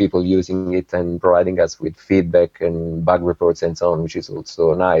a lot of people using it and providing us with feedback and bug reports and so on, which is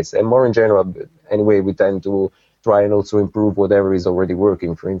also nice. And more in general, anyway, we tend to try and also improve whatever is already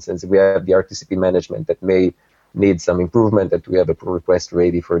working. For instance, we have the RTCP management that may need some improvement, that we have a pull request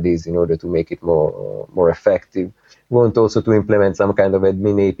ready for this in order to make it more effective. We want also to implement some kind of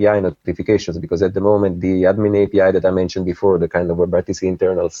admin API notifications, because at the moment the admin API that I mentioned before, the kind of WebRTC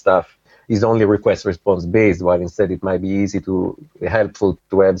internal stuff, is only request response based, while instead it might be helpful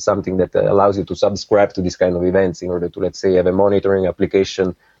to have something that allows you to subscribe to this kind of events in order to, let's say, have a monitoring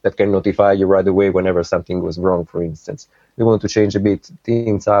application that can notify you right away whenever something goes wrong, for instance. We want to change a bit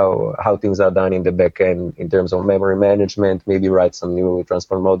things, how things are done in the back end in terms of memory management, maybe write some new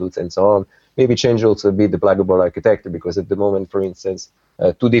transport modules and so on. Maybe change also a bit the pluggable architecture, because at the moment, for instance,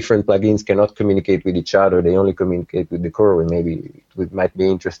 two different plugins cannot communicate with each other. They only communicate with the core, and maybe it might be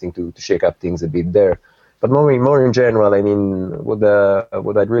interesting to shake up things a bit there. But more in general, I mean, what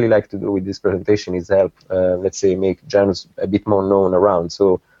I'd really like to do with this presentation is help, let's say, make Janus a bit more known around.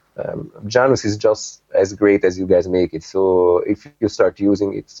 So Janus is just as great as you guys make it. So if you start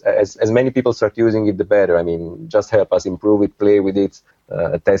using it, as many people start using it, the better. I mean, just help us improve it, play with it,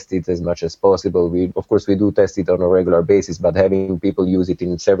 test it as much as possible. Of course, we do test it on a regular basis, but having people use it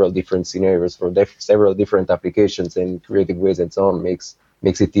in several different scenarios for several different applications and creative ways and so on makes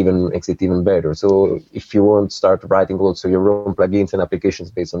it even better. So if you want to start writing also your own plugins and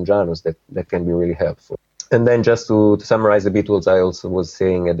applications based on Janus, that can be really helpful. And then just to summarize a bit what I also was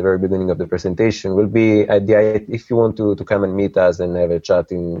saying at the very beginning of the presentation, will be if you want to come and meet us and have a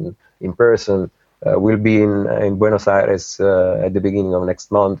chat in person, we'll be in Buenos Aires at the beginning of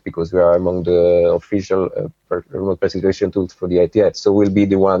next month, because we are among the official remote presentation tools for the ITF. So we'll be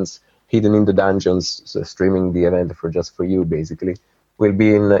the ones hidden in the dungeons, streaming the event for you, basically. We'll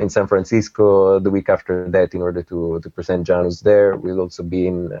be in San Francisco the week after that in order to present Janus there. We'll also be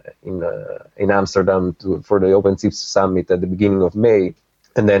in Amsterdam for the OpenShift Summit at the beginning of May.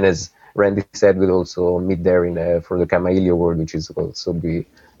 And then, as Randy said, we'll also meet there for the Camaillo Award, which is also be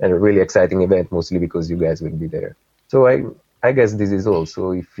a really exciting event, mostly because you guys will be there. So I guess this is all.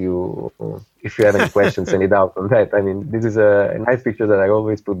 So if you have any questions, any doubt on that, I mean, this is a nice picture that I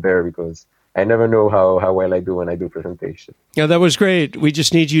always put there, because I never know how well I do when I do presentation. Yeah, that was great. We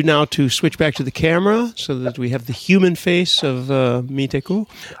just need you now to switch back to the camera so that we have the human face of Miteku.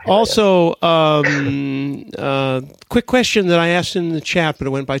 Also, quick question that I asked in the chat, but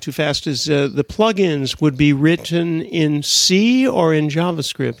it went by too fast, is the plugins would be written in C or in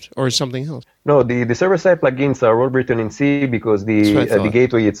JavaScript or something else? No, the server-side plugins are all written in C because the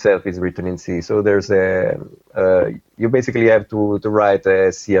gateway itself is written in C. So there's you basically have to write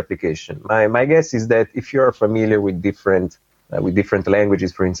a C application. My guess is that if you are familiar with different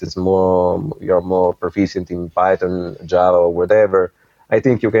languages, for instance, you're more proficient in Python, Java, or whatever, I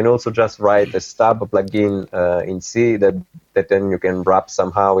think you can also just write a stub plugin in C that then you can wrap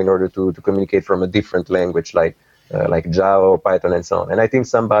somehow in order to communicate from a different language like Java or Python and so on. And I think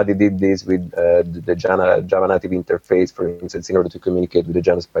somebody did this with the Java native interface, for instance, in order to communicate with the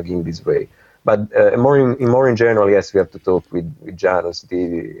Janus plugin this way. But more in general, yes, we have to talk with Janus.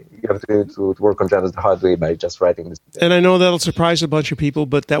 You have to work on Janus the hard way by just writing this. And I know that'll surprise a bunch of people,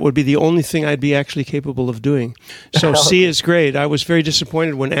 but that would be the only thing I'd be actually capable of doing. So C is great. I was very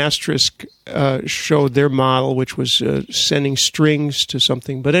disappointed when Asterisk showed their model, which was sending strings to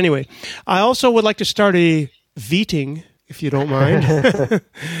something. But anyway, I also would like to start a Veeting, if you don't mind. That's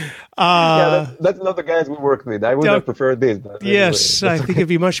not the guys we worked with. I would have preferred this. But yes, anyway, I think it'd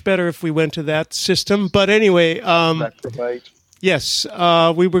be much better if we went to that system. But anyway, yes,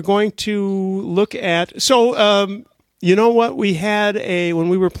 we were going to look at... So, you know what? We had when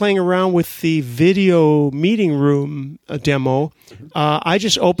we were playing around with the video meeting room demo, I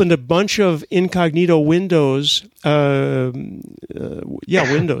just opened a bunch of incognito windows. Windows,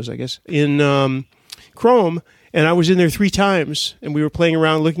 I guess, in... Chrome, and I was in there 3 times, and we were playing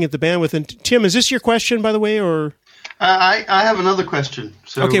around looking at the bandwidth. And Tim, is this your question, by the way, or? I have another question.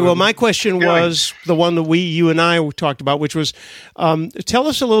 So, okay, well, my question was the one that you and I talked about, which was, tell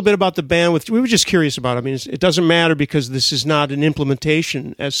us a little bit about the bandwidth. We were just curious about it. I mean, it doesn't matter because this is not an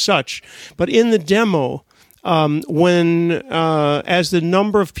implementation as such, but in the demo, as the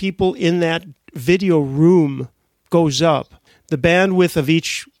number of people in that video room goes up, the bandwidth of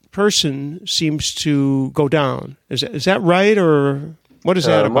each person seems to go down. Is that right, or what is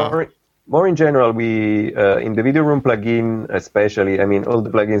that about? More in general, we in the video room plugin, especially. I mean, all the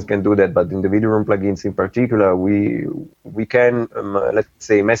plugins can do that, but in the video room plugins in particular, we can let's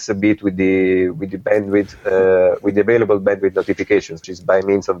say mess a bit with the bandwidth, with the available bandwidth notifications, which is by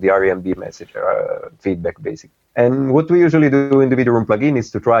means of the REMB message feedback, basically. And what we usually do in the video room plugin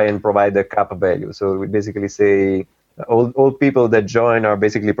is to try and provide a cap value. So we basically say, all people that join are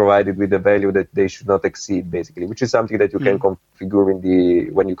basically provided with a value that they should not exceed, basically, which is something that you can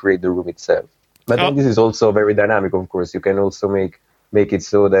configure when you create the room itself. But then this is also very dynamic, of course. You can also make it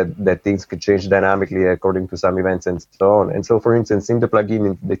so that things could change dynamically according to some events and so on. And so, for instance, in the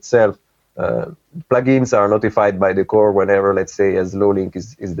plugin itself, plugins are notified by the core whenever, let's say, a slow link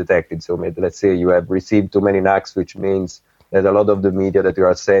is detected. So let's say you have received too many NACs, which means that a lot of the media that you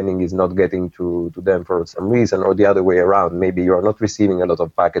are sending is not getting to them for some reason, or the other way around. Maybe you are not receiving a lot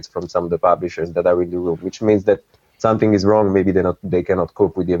of packets from some of the publishers that are in the room, which means that something is wrong. Maybe they cannot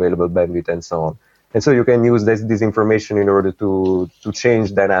cope with the available bandwidth and so on. And so you can use this information in order to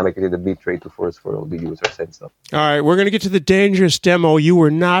change dynamically the bitrate to force for all the users and stuff. All right, we're going to get to the dangerous demo. You were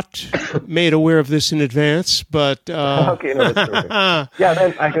not made aware of this in advance, but... Okay, no, that's perfect. Yeah,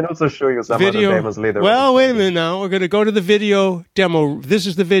 then I can also show you some other demos later. Well, wait a minute now. We're going to go to the video demo. This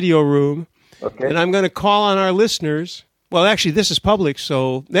is the video room. Okay. And I'm going to call on our listeners. Well, actually, this is public,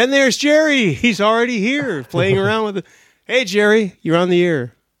 so... Then there's Jerry. He's already here playing around with it. Hey, Jerry, you're on the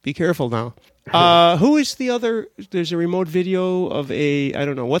air. Be careful now. Who is the other? There's a remote video of I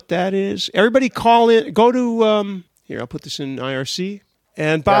don't know what that is. Everybody call in. Go to here. I'll put this in IRC.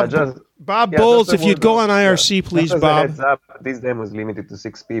 And Bob Bowles, if you'd go on IRC, please, Bob. Heads up, this demo is limited to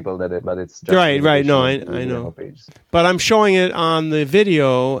 6 people, but it's just right. No, I know. But I'm showing it on the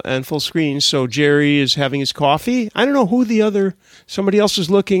video and full screen. So Jerry is having his coffee. I don't know who somebody else is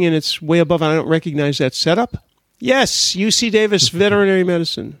looking, and it's way above. I don't recognize that setup. Yes, UC Davis Veterinary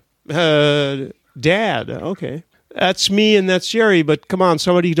Medicine. Dad, okay. That's me and that's Jerry, but come on,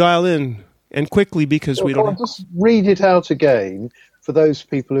 somebody dial in, and quickly, because we don't... I'll just read it out again for those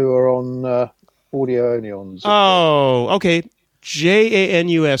people who are on audio only on Zoom. Oh, okay.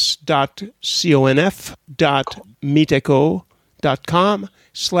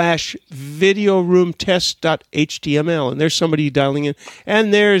 janus.conf.miteco.com/videoroomtest.html. And there's somebody dialing in.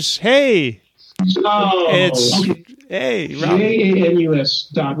 And there's, hey! Hey,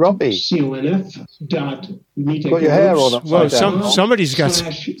 janus.conf.miteco. Got your hair on upside down. Somebody's got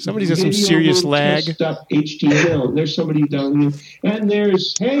some serious lag. HTML. There's somebody dialing in. And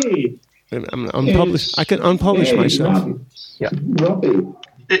there's, hey, I can unpublish myself. Yeah.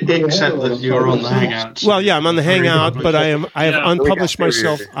 Except that you're on the Hangouts. Well, yeah, I'm on the Hangout, but I have unpublished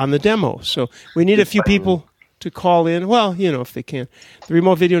myself on the demo. So we need a few people to call in. Well, if they can. The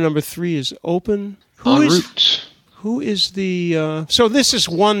remote video number 3 is open. Who is the? So this is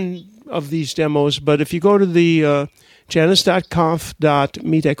one of these demos. But if you go to the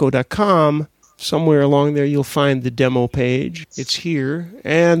janus.conf.meetecho.com, somewhere along there you'll find the demo page. It's here,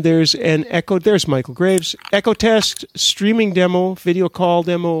 and there's an Echo. There's Michael Graves. Echo Test streaming demo, video call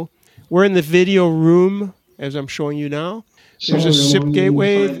demo. We're in the video room as I'm showing you now. There's a SIP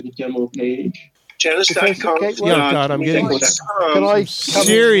gateway. Demo page. Janus.com. Yeah, God, I'm getting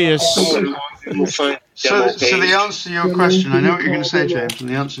serious. So the answer to your question, I know what you're going to say, James, and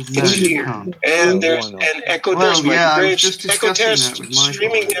the answer is no, you can't. And there's an Echo Test. I was just discussing that with Michael.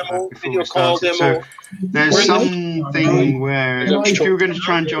 Streaming demo, video call demo. So there's something where if you were going to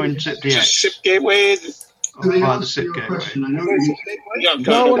try and join ZipDX. SIP gateway. Via the SIP gateway. No,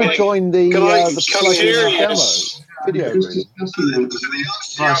 I want to join the demo video room.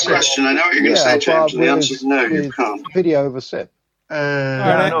 Question. I know what you're going to say, James, and the answer is no, you can't. Video over SIP.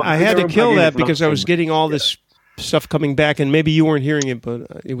 I had to kill that because I was getting all this stuff coming back, and maybe you weren't hearing it, but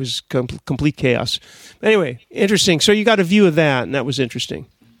it was complete chaos. Anyway, interesting. So you got a view of that, and that was interesting.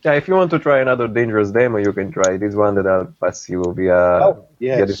 Yeah, if you want to try another dangerous demo, you can try this one that I'll pass you via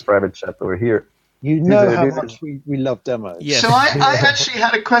this private chat over here. You know how much we love demos. Yes. So I actually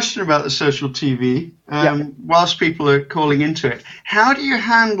had a question about the social TV whilst people are calling into it. How do you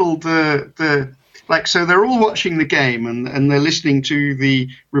handle the so they're all watching the game and they're listening to the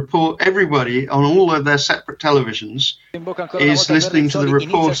report. Everybody on all of their separate televisions is listening to the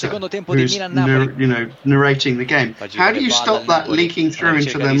reporter who's narrating the game. How do you stop that leaking through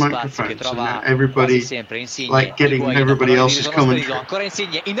into their microphones and everybody getting everybody else's commentary? This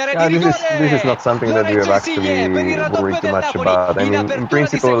is not something that we have actually worried too much about. I mean, in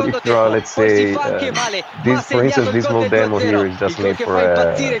principle, if you are, let's say, for instance, this whole demo here is just made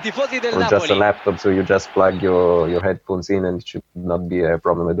for just a laptop. So you just plug your headphones in and it should not be a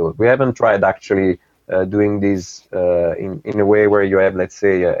problem at all. We haven't tried actually doing this in a way where you have, let's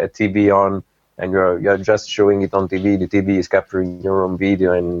say, a TV on and you're just showing it on TV. The TV is capturing your own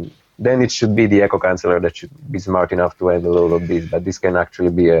video, and then it should be the echo canceller that should be smart enough to handle all of this. But this can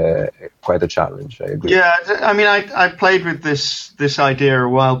actually be quite a challenge, I agree. Yeah, I mean, I played with this idea a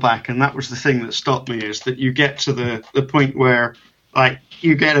while back, and that was the thing that stopped me, is that you get to the point where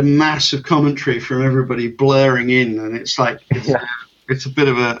you get a massive commentary from everybody blaring in, and it's it's a bit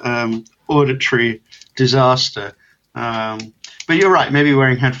of a auditory disaster. But you're right. Maybe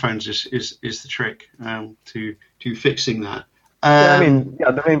wearing headphones is the trick to fixing that.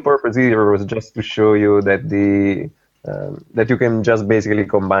 The main purpose here was just to show you that that you can just basically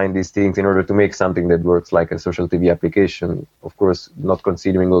combine these things in order to make something that works like a social TV application. Of course, not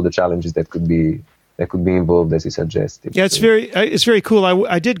considering all the challenges that could be involved, as you suggested. Yeah, it's very cool.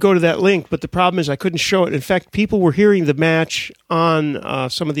 I did go to that link, but the problem is I couldn't show it. In fact, people were hearing the match on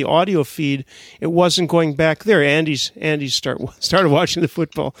some of the audio feed. It wasn't going back there. Andy's started watching the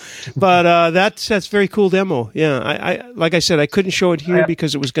football, but that's very cool demo. Yeah, I like I said, I couldn't show it here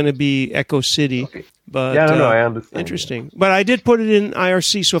because it was going to be Echo City. Okay. But I understand. Interesting. Yeah. But I did put it in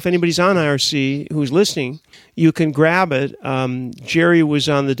IRC, so if anybody's on IRC who's listening, you can grab it. Jerry was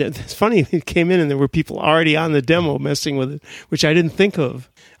on the demo. It's funny, he came in and there were people already on the demo messing with it, which I didn't think of.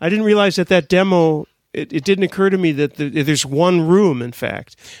 I didn't realize that demo, it didn't occur to me that there's one room, in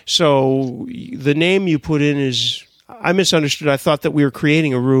fact. So the name you put in is, I misunderstood. I thought that we were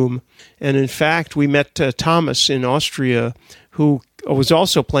creating a room. And in fact, we met Thomas in Austria, who was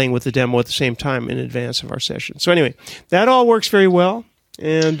also playing with the demo at the same time in advance of our session. So anyway, that all works very well,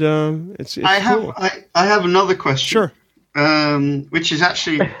 and it's cool. I have another question. Sure. Which is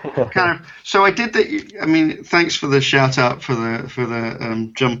actually kind of, so I did that. I mean, thanks for the shout out for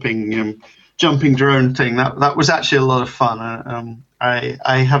the jumping drone thing. That was actually a lot of fun.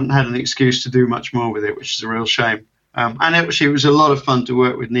 I haven't had an excuse to do much more with it, which is a real shame. And it was a lot of fun to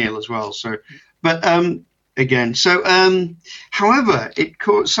work with Neil as well. So, but again, so however,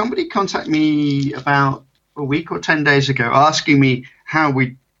 somebody contacted me about a week or 10 days ago asking me how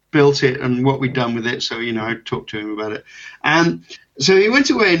we built it and what we'd done with it. So, I talked to him about it. And so he went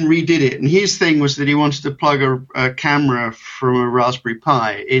away and redid it. And his thing was that he wanted to plug a camera from a Raspberry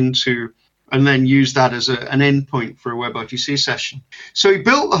Pi into, and then use that as an endpoint for a WebRTC session. So he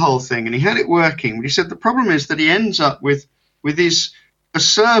built the whole thing and he had it working. But he said the problem is that he ends up with a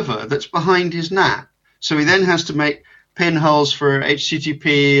server that's behind his NAT. So he then has to make pinholes for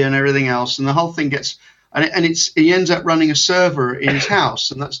HTTP and everything else. And the whole thing gets and he ends up running a server in his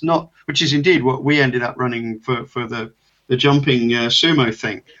house, and that's not, which is indeed what we ended up running for the jumping sumo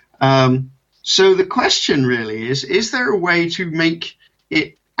thing. So the question really is there a way to make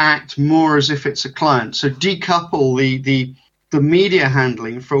it act more as if it's a client? So decouple the media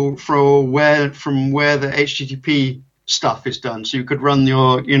handling from where the HTTP stuff is done. So you could run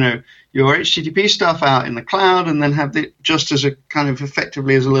your HTTP stuff out in the cloud and then have it just as a kind of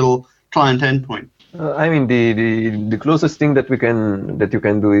effectively as a little client endpoint. I mean, the closest thing that you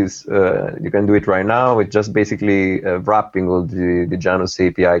can do is you can do it right now with just basically wrapping all the Janus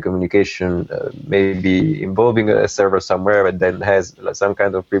API communication, maybe involving a server somewhere that then has some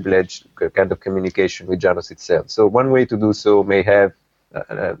kind of privileged kind of communication with Janus itself. So one way to do so may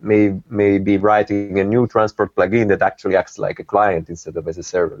be writing a new transport plugin that actually acts like a client instead of as a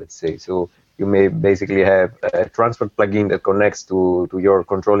server, let's say. So you may basically have a transport plugin that connects to your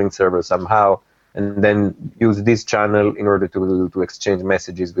controlling server somehow, and then use this channel in order to exchange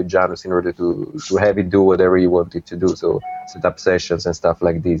messages with Janus in order to have it do whatever you want it to do. So set up sessions and stuff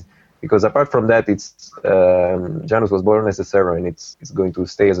like this. Because apart from that, it's Janus was born as a server, and it's going to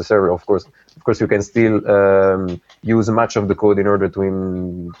stay as a server. Of course, you can still use much of the code in order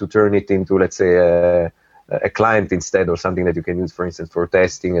to turn it into, let's say, a client instead, or something that you can use, for instance, for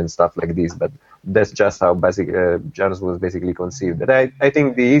testing and stuff like this. But that's just how basic Janus was basically conceived. But I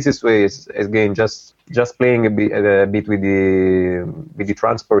think the easiest way is again just playing a bit with the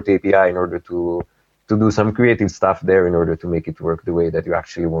transport API in order to do some creative stuff there in order to make it work the way that you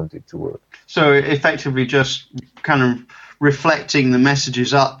actually want it to work. So effectively just kind of reflecting the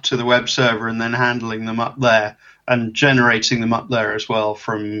messages up to the web server and then handling them up there and generating them up there as well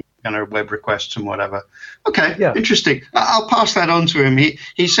from web requests and whatever. Okay, yeah. Interesting. I'll pass that on to him.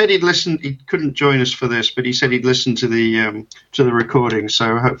 He said he'd listen. He couldn't join us for this, but he said he'd listen to the recording.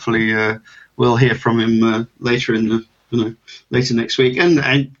 So hopefully we'll hear from him later later next week,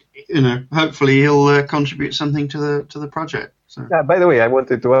 and hopefully he'll contribute something to the project. So. Yeah, by the way, I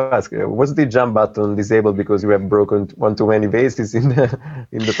wanted to ask: was the jump button disabled because you have broken one too many bases in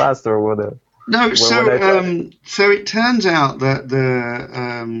the past, or what? No, so it turns out that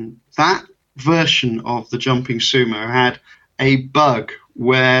that version of the Jumping Sumo had a bug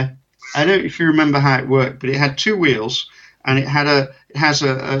where, I don't know if you remember how it worked, but it had two wheels and it has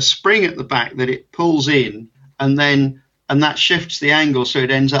a spring at the back that it pulls in, and that shifts the angle so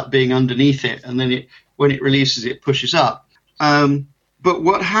it ends up being underneath it, and then when it releases it pushes up. But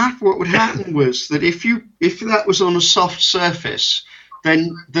what would happen was that if that was on a soft surface,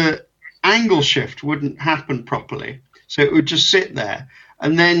 then the angle shift wouldn't happen properly, so it would just sit there,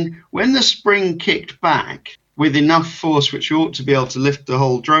 and then when the spring kicked back with enough force, which you ought to be able to lift the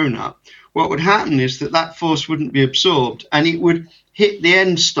whole drone up, what would happen is that force wouldn't be absorbed and it would hit the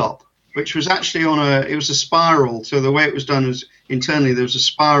end stop, which was actually it was a spiral. So the way it was done was internally there was a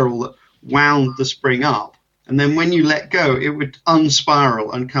spiral that wound the spring up, and then when you let go it would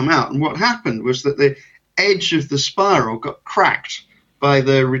unspiral and come out, and what happened was that the edge of the spiral got cracked by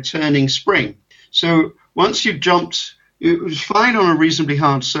the returning spring. So once you jumped, it was fine on a reasonably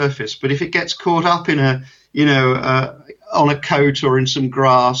hard surface, but if it gets caught up in on a coat or in some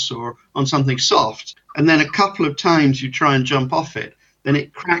grass or on something soft, and then a couple of times you try and jump off it, then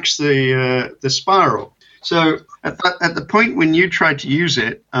it cracks the spiral. So at the point when you tried to use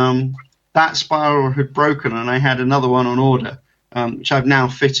it, that spiral had broken, and I had another one on order, which I've now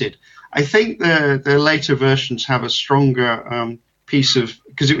fitted. I think the later versions have a stronger piece of,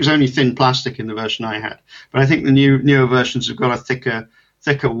 because it was only thin plastic in the version I had, but I think the newer versions have got a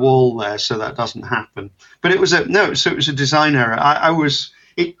thicker wall there, so that doesn't happen. But it was a design error.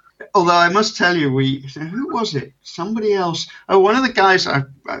 Although I must tell you, who was it? Somebody else. Oh, one of the guys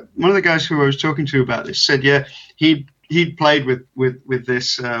who I was talking to about this said, yeah, he'd played with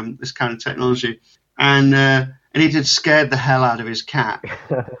this kind of technology, and it had scared the hell out of his cat.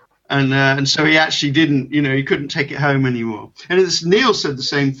 And so he actually didn't, he couldn't take it home anymore. And as Neil said the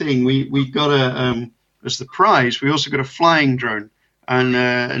same thing. We got as the prize, we also got a flying drone,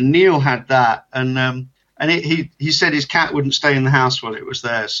 and Neil had that, and he said his cat wouldn't stay in the house while it was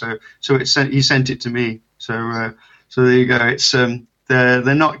there, so he sent it to me. So there you go. It's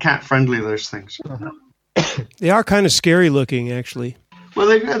they're not cat friendly, those things. They are kind of scary looking, actually. Well,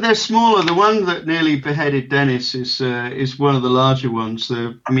 they're smaller. The one that nearly beheaded Dennis is one of the larger ones.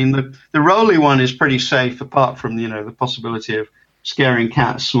 The Rolly one is pretty safe, apart from the possibility of scaring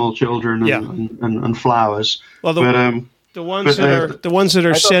cats, small children, and flowers. Well, the ones that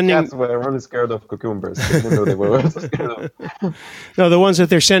are sending. Cats were only scared of cucumbers. They didn't know they were also scared of. No, the ones that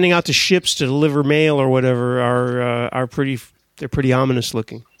they're sending out to ships to deliver mail or whatever are pretty. They're pretty ominous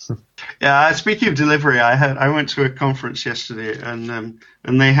looking. Yeah, speaking of delivery, I went to a conference yesterday, and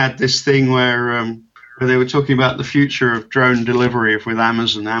they had this thing where they were talking about the future of drone delivery with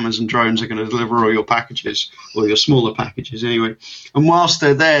Amazon. Amazon drones are going to deliver all your packages, or your smaller packages anyway. And whilst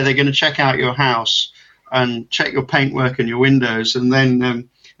they're there, they're going to check out your house and check your paintwork and your windows, and then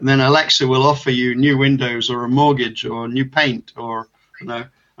Alexa will offer you new windows or a mortgage or new paint, or And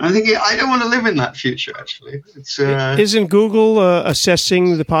I'm thinking, I don't want to live in that future. Actually, isn't Google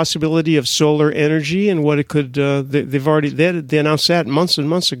assessing the possibility of solar energy and what it could? They announced that months and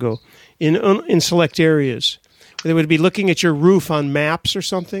months ago in select areas. They would be looking at your roof on maps or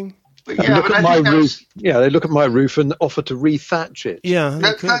something. They look at my roof and offer to re-thatch it. Yeah,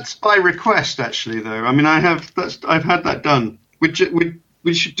 that's by request, actually. Though I mean, I've had that done.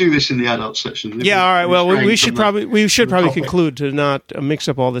 We should do this in the adult section. Yeah, all right. Well, we should probably conclude to not mix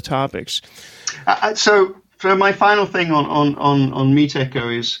up all the topics. So my final thing on Meet Echo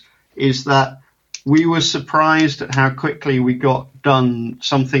is that we were surprised at how quickly we got done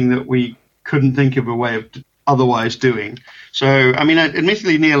something that we couldn't think of a way of otherwise doing. So, I mean,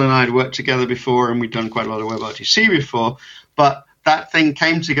 admittedly, Neil and I had worked together before, and we'd done quite a lot of WebRTC before, but that thing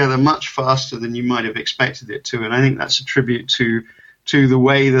came together much faster than you might have expected it to, and I think that's a tribute to the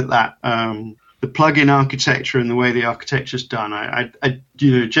way that the plug-in architecture and the way the architecture's done. I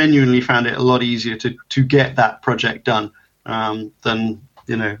genuinely found it a lot easier to get that project done than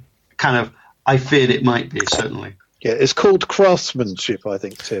kind of I feared it might be, certainly. Yeah, it's called craftsmanship, I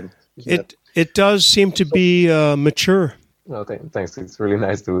think, Tim. It does seem to be mature. No, thanks. It's really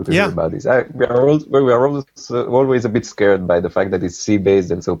nice to hear about this. We are always a bit scared by the fact that it's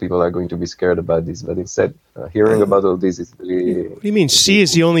C-based, and so people are going to be scared about this. But instead, hearing about all this is really... What do you mean? C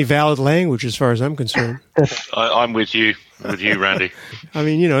is the only valid language as far as I'm concerned. I'm with you, Randy. I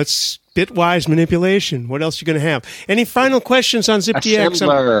mean, it's bitwise manipulation. What else are you going to have? Any final questions on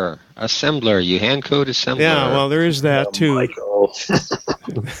ZipDX? Assembler. You hand code assembler. Yeah, well, there is that too.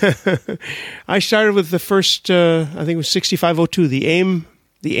 I started with the first, I think it was 6502, the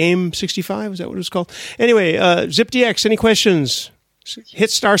AIM 65, is that what it was called? Anyway, ZipDX, any questions? Hit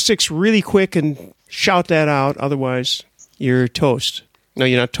 *6 really quick and shout that out, otherwise you're toast. No,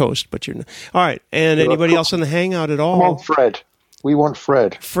 you're not toast, but you're not. All right, and anybody else on the Hangout at all? Come on, Fred. We want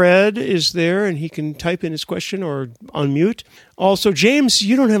Fred. Fred is there, and he can type in his question or unmute. Also, James,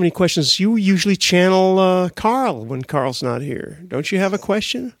 you don't have any questions. You usually channel Carl when Carl's not here. Don't you have a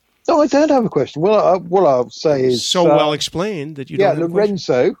question? No, I don't have a question. Well, what I'll say is... So well explained that you don't have a question.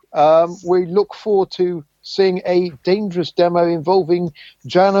 Lorenzo, we look forward to seeing a dangerous demo involving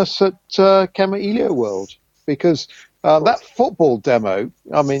Janus at Camarillo World, because that football demo,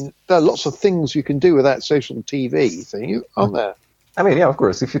 I mean, there are lots of things you can do with that social TV thing, aren't there? I mean, yeah, of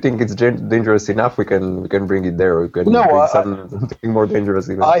course. If you think it's dangerous enough, we can bring it there. We can bring something more dangerous.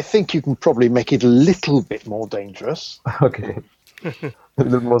 Even. I think you can probably make it a little bit more dangerous. Okay, a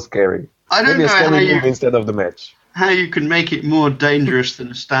little more scary. I don't know how instead of the match. How you can make it more dangerous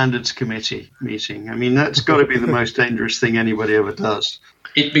than a standards committee meeting. I mean, that's got to be the most dangerous thing anybody ever does.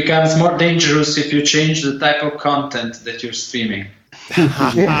 It becomes more dangerous if you change the type of content that you're streaming.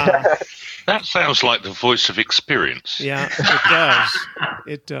 That sounds like the voice of experience. Yeah, it does.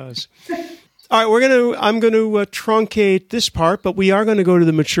 It does. All right, I'm going to truncate this part, but we are going to go to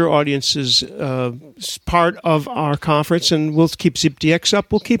the mature audiences part of our conference, and we'll keep ZipDX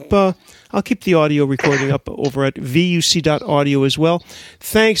up. I'll keep the audio recording up over at VUC.audio as well.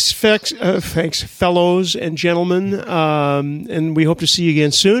 Thanks, fellows and gentlemen, and we hope to see you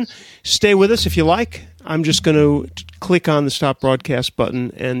again soon. Stay with us if you like. I'm just going to click on the stop broadcast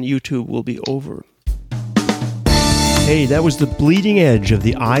button, and YouTube will be over. Hey, that was the bleeding edge of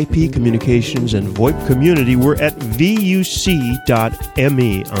the IP communications and VoIP community. We're at VUC.me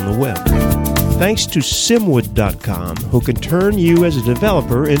on the web. Thanks to Simwood.com, who can turn you as a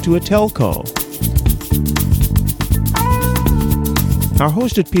developer into a telco. Our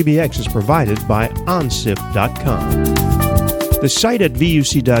hosted PBX is provided by OnSIP.com. The site at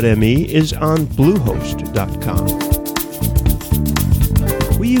VUC.me is on Bluehost.com.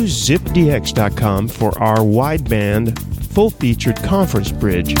 We use ZipDX.com for our wideband, full-featured conference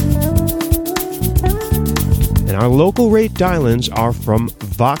bridge. And our local rate dial-ins are from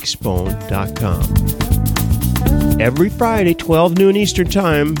Voxbone.com. Every Friday, 12 noon Eastern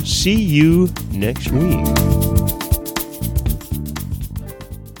Time. See you next week.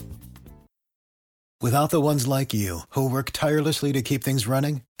 Without the ones like you, who work tirelessly to keep things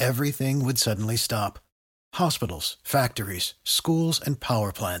running, everything would suddenly stop. Hospitals, factories, schools, and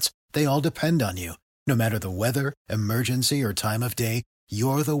power plants, they all depend on you. No matter the weather, emergency, or time of day,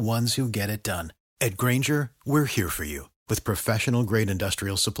 you're the ones who get it done. At Grainger, we're here for you With professional-grade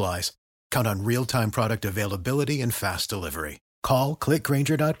industrial supplies, count on real-time product availability and fast delivery. Call, click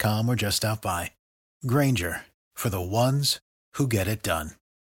Grainger.com, or just stop by. Grainger, for the ones who get it done.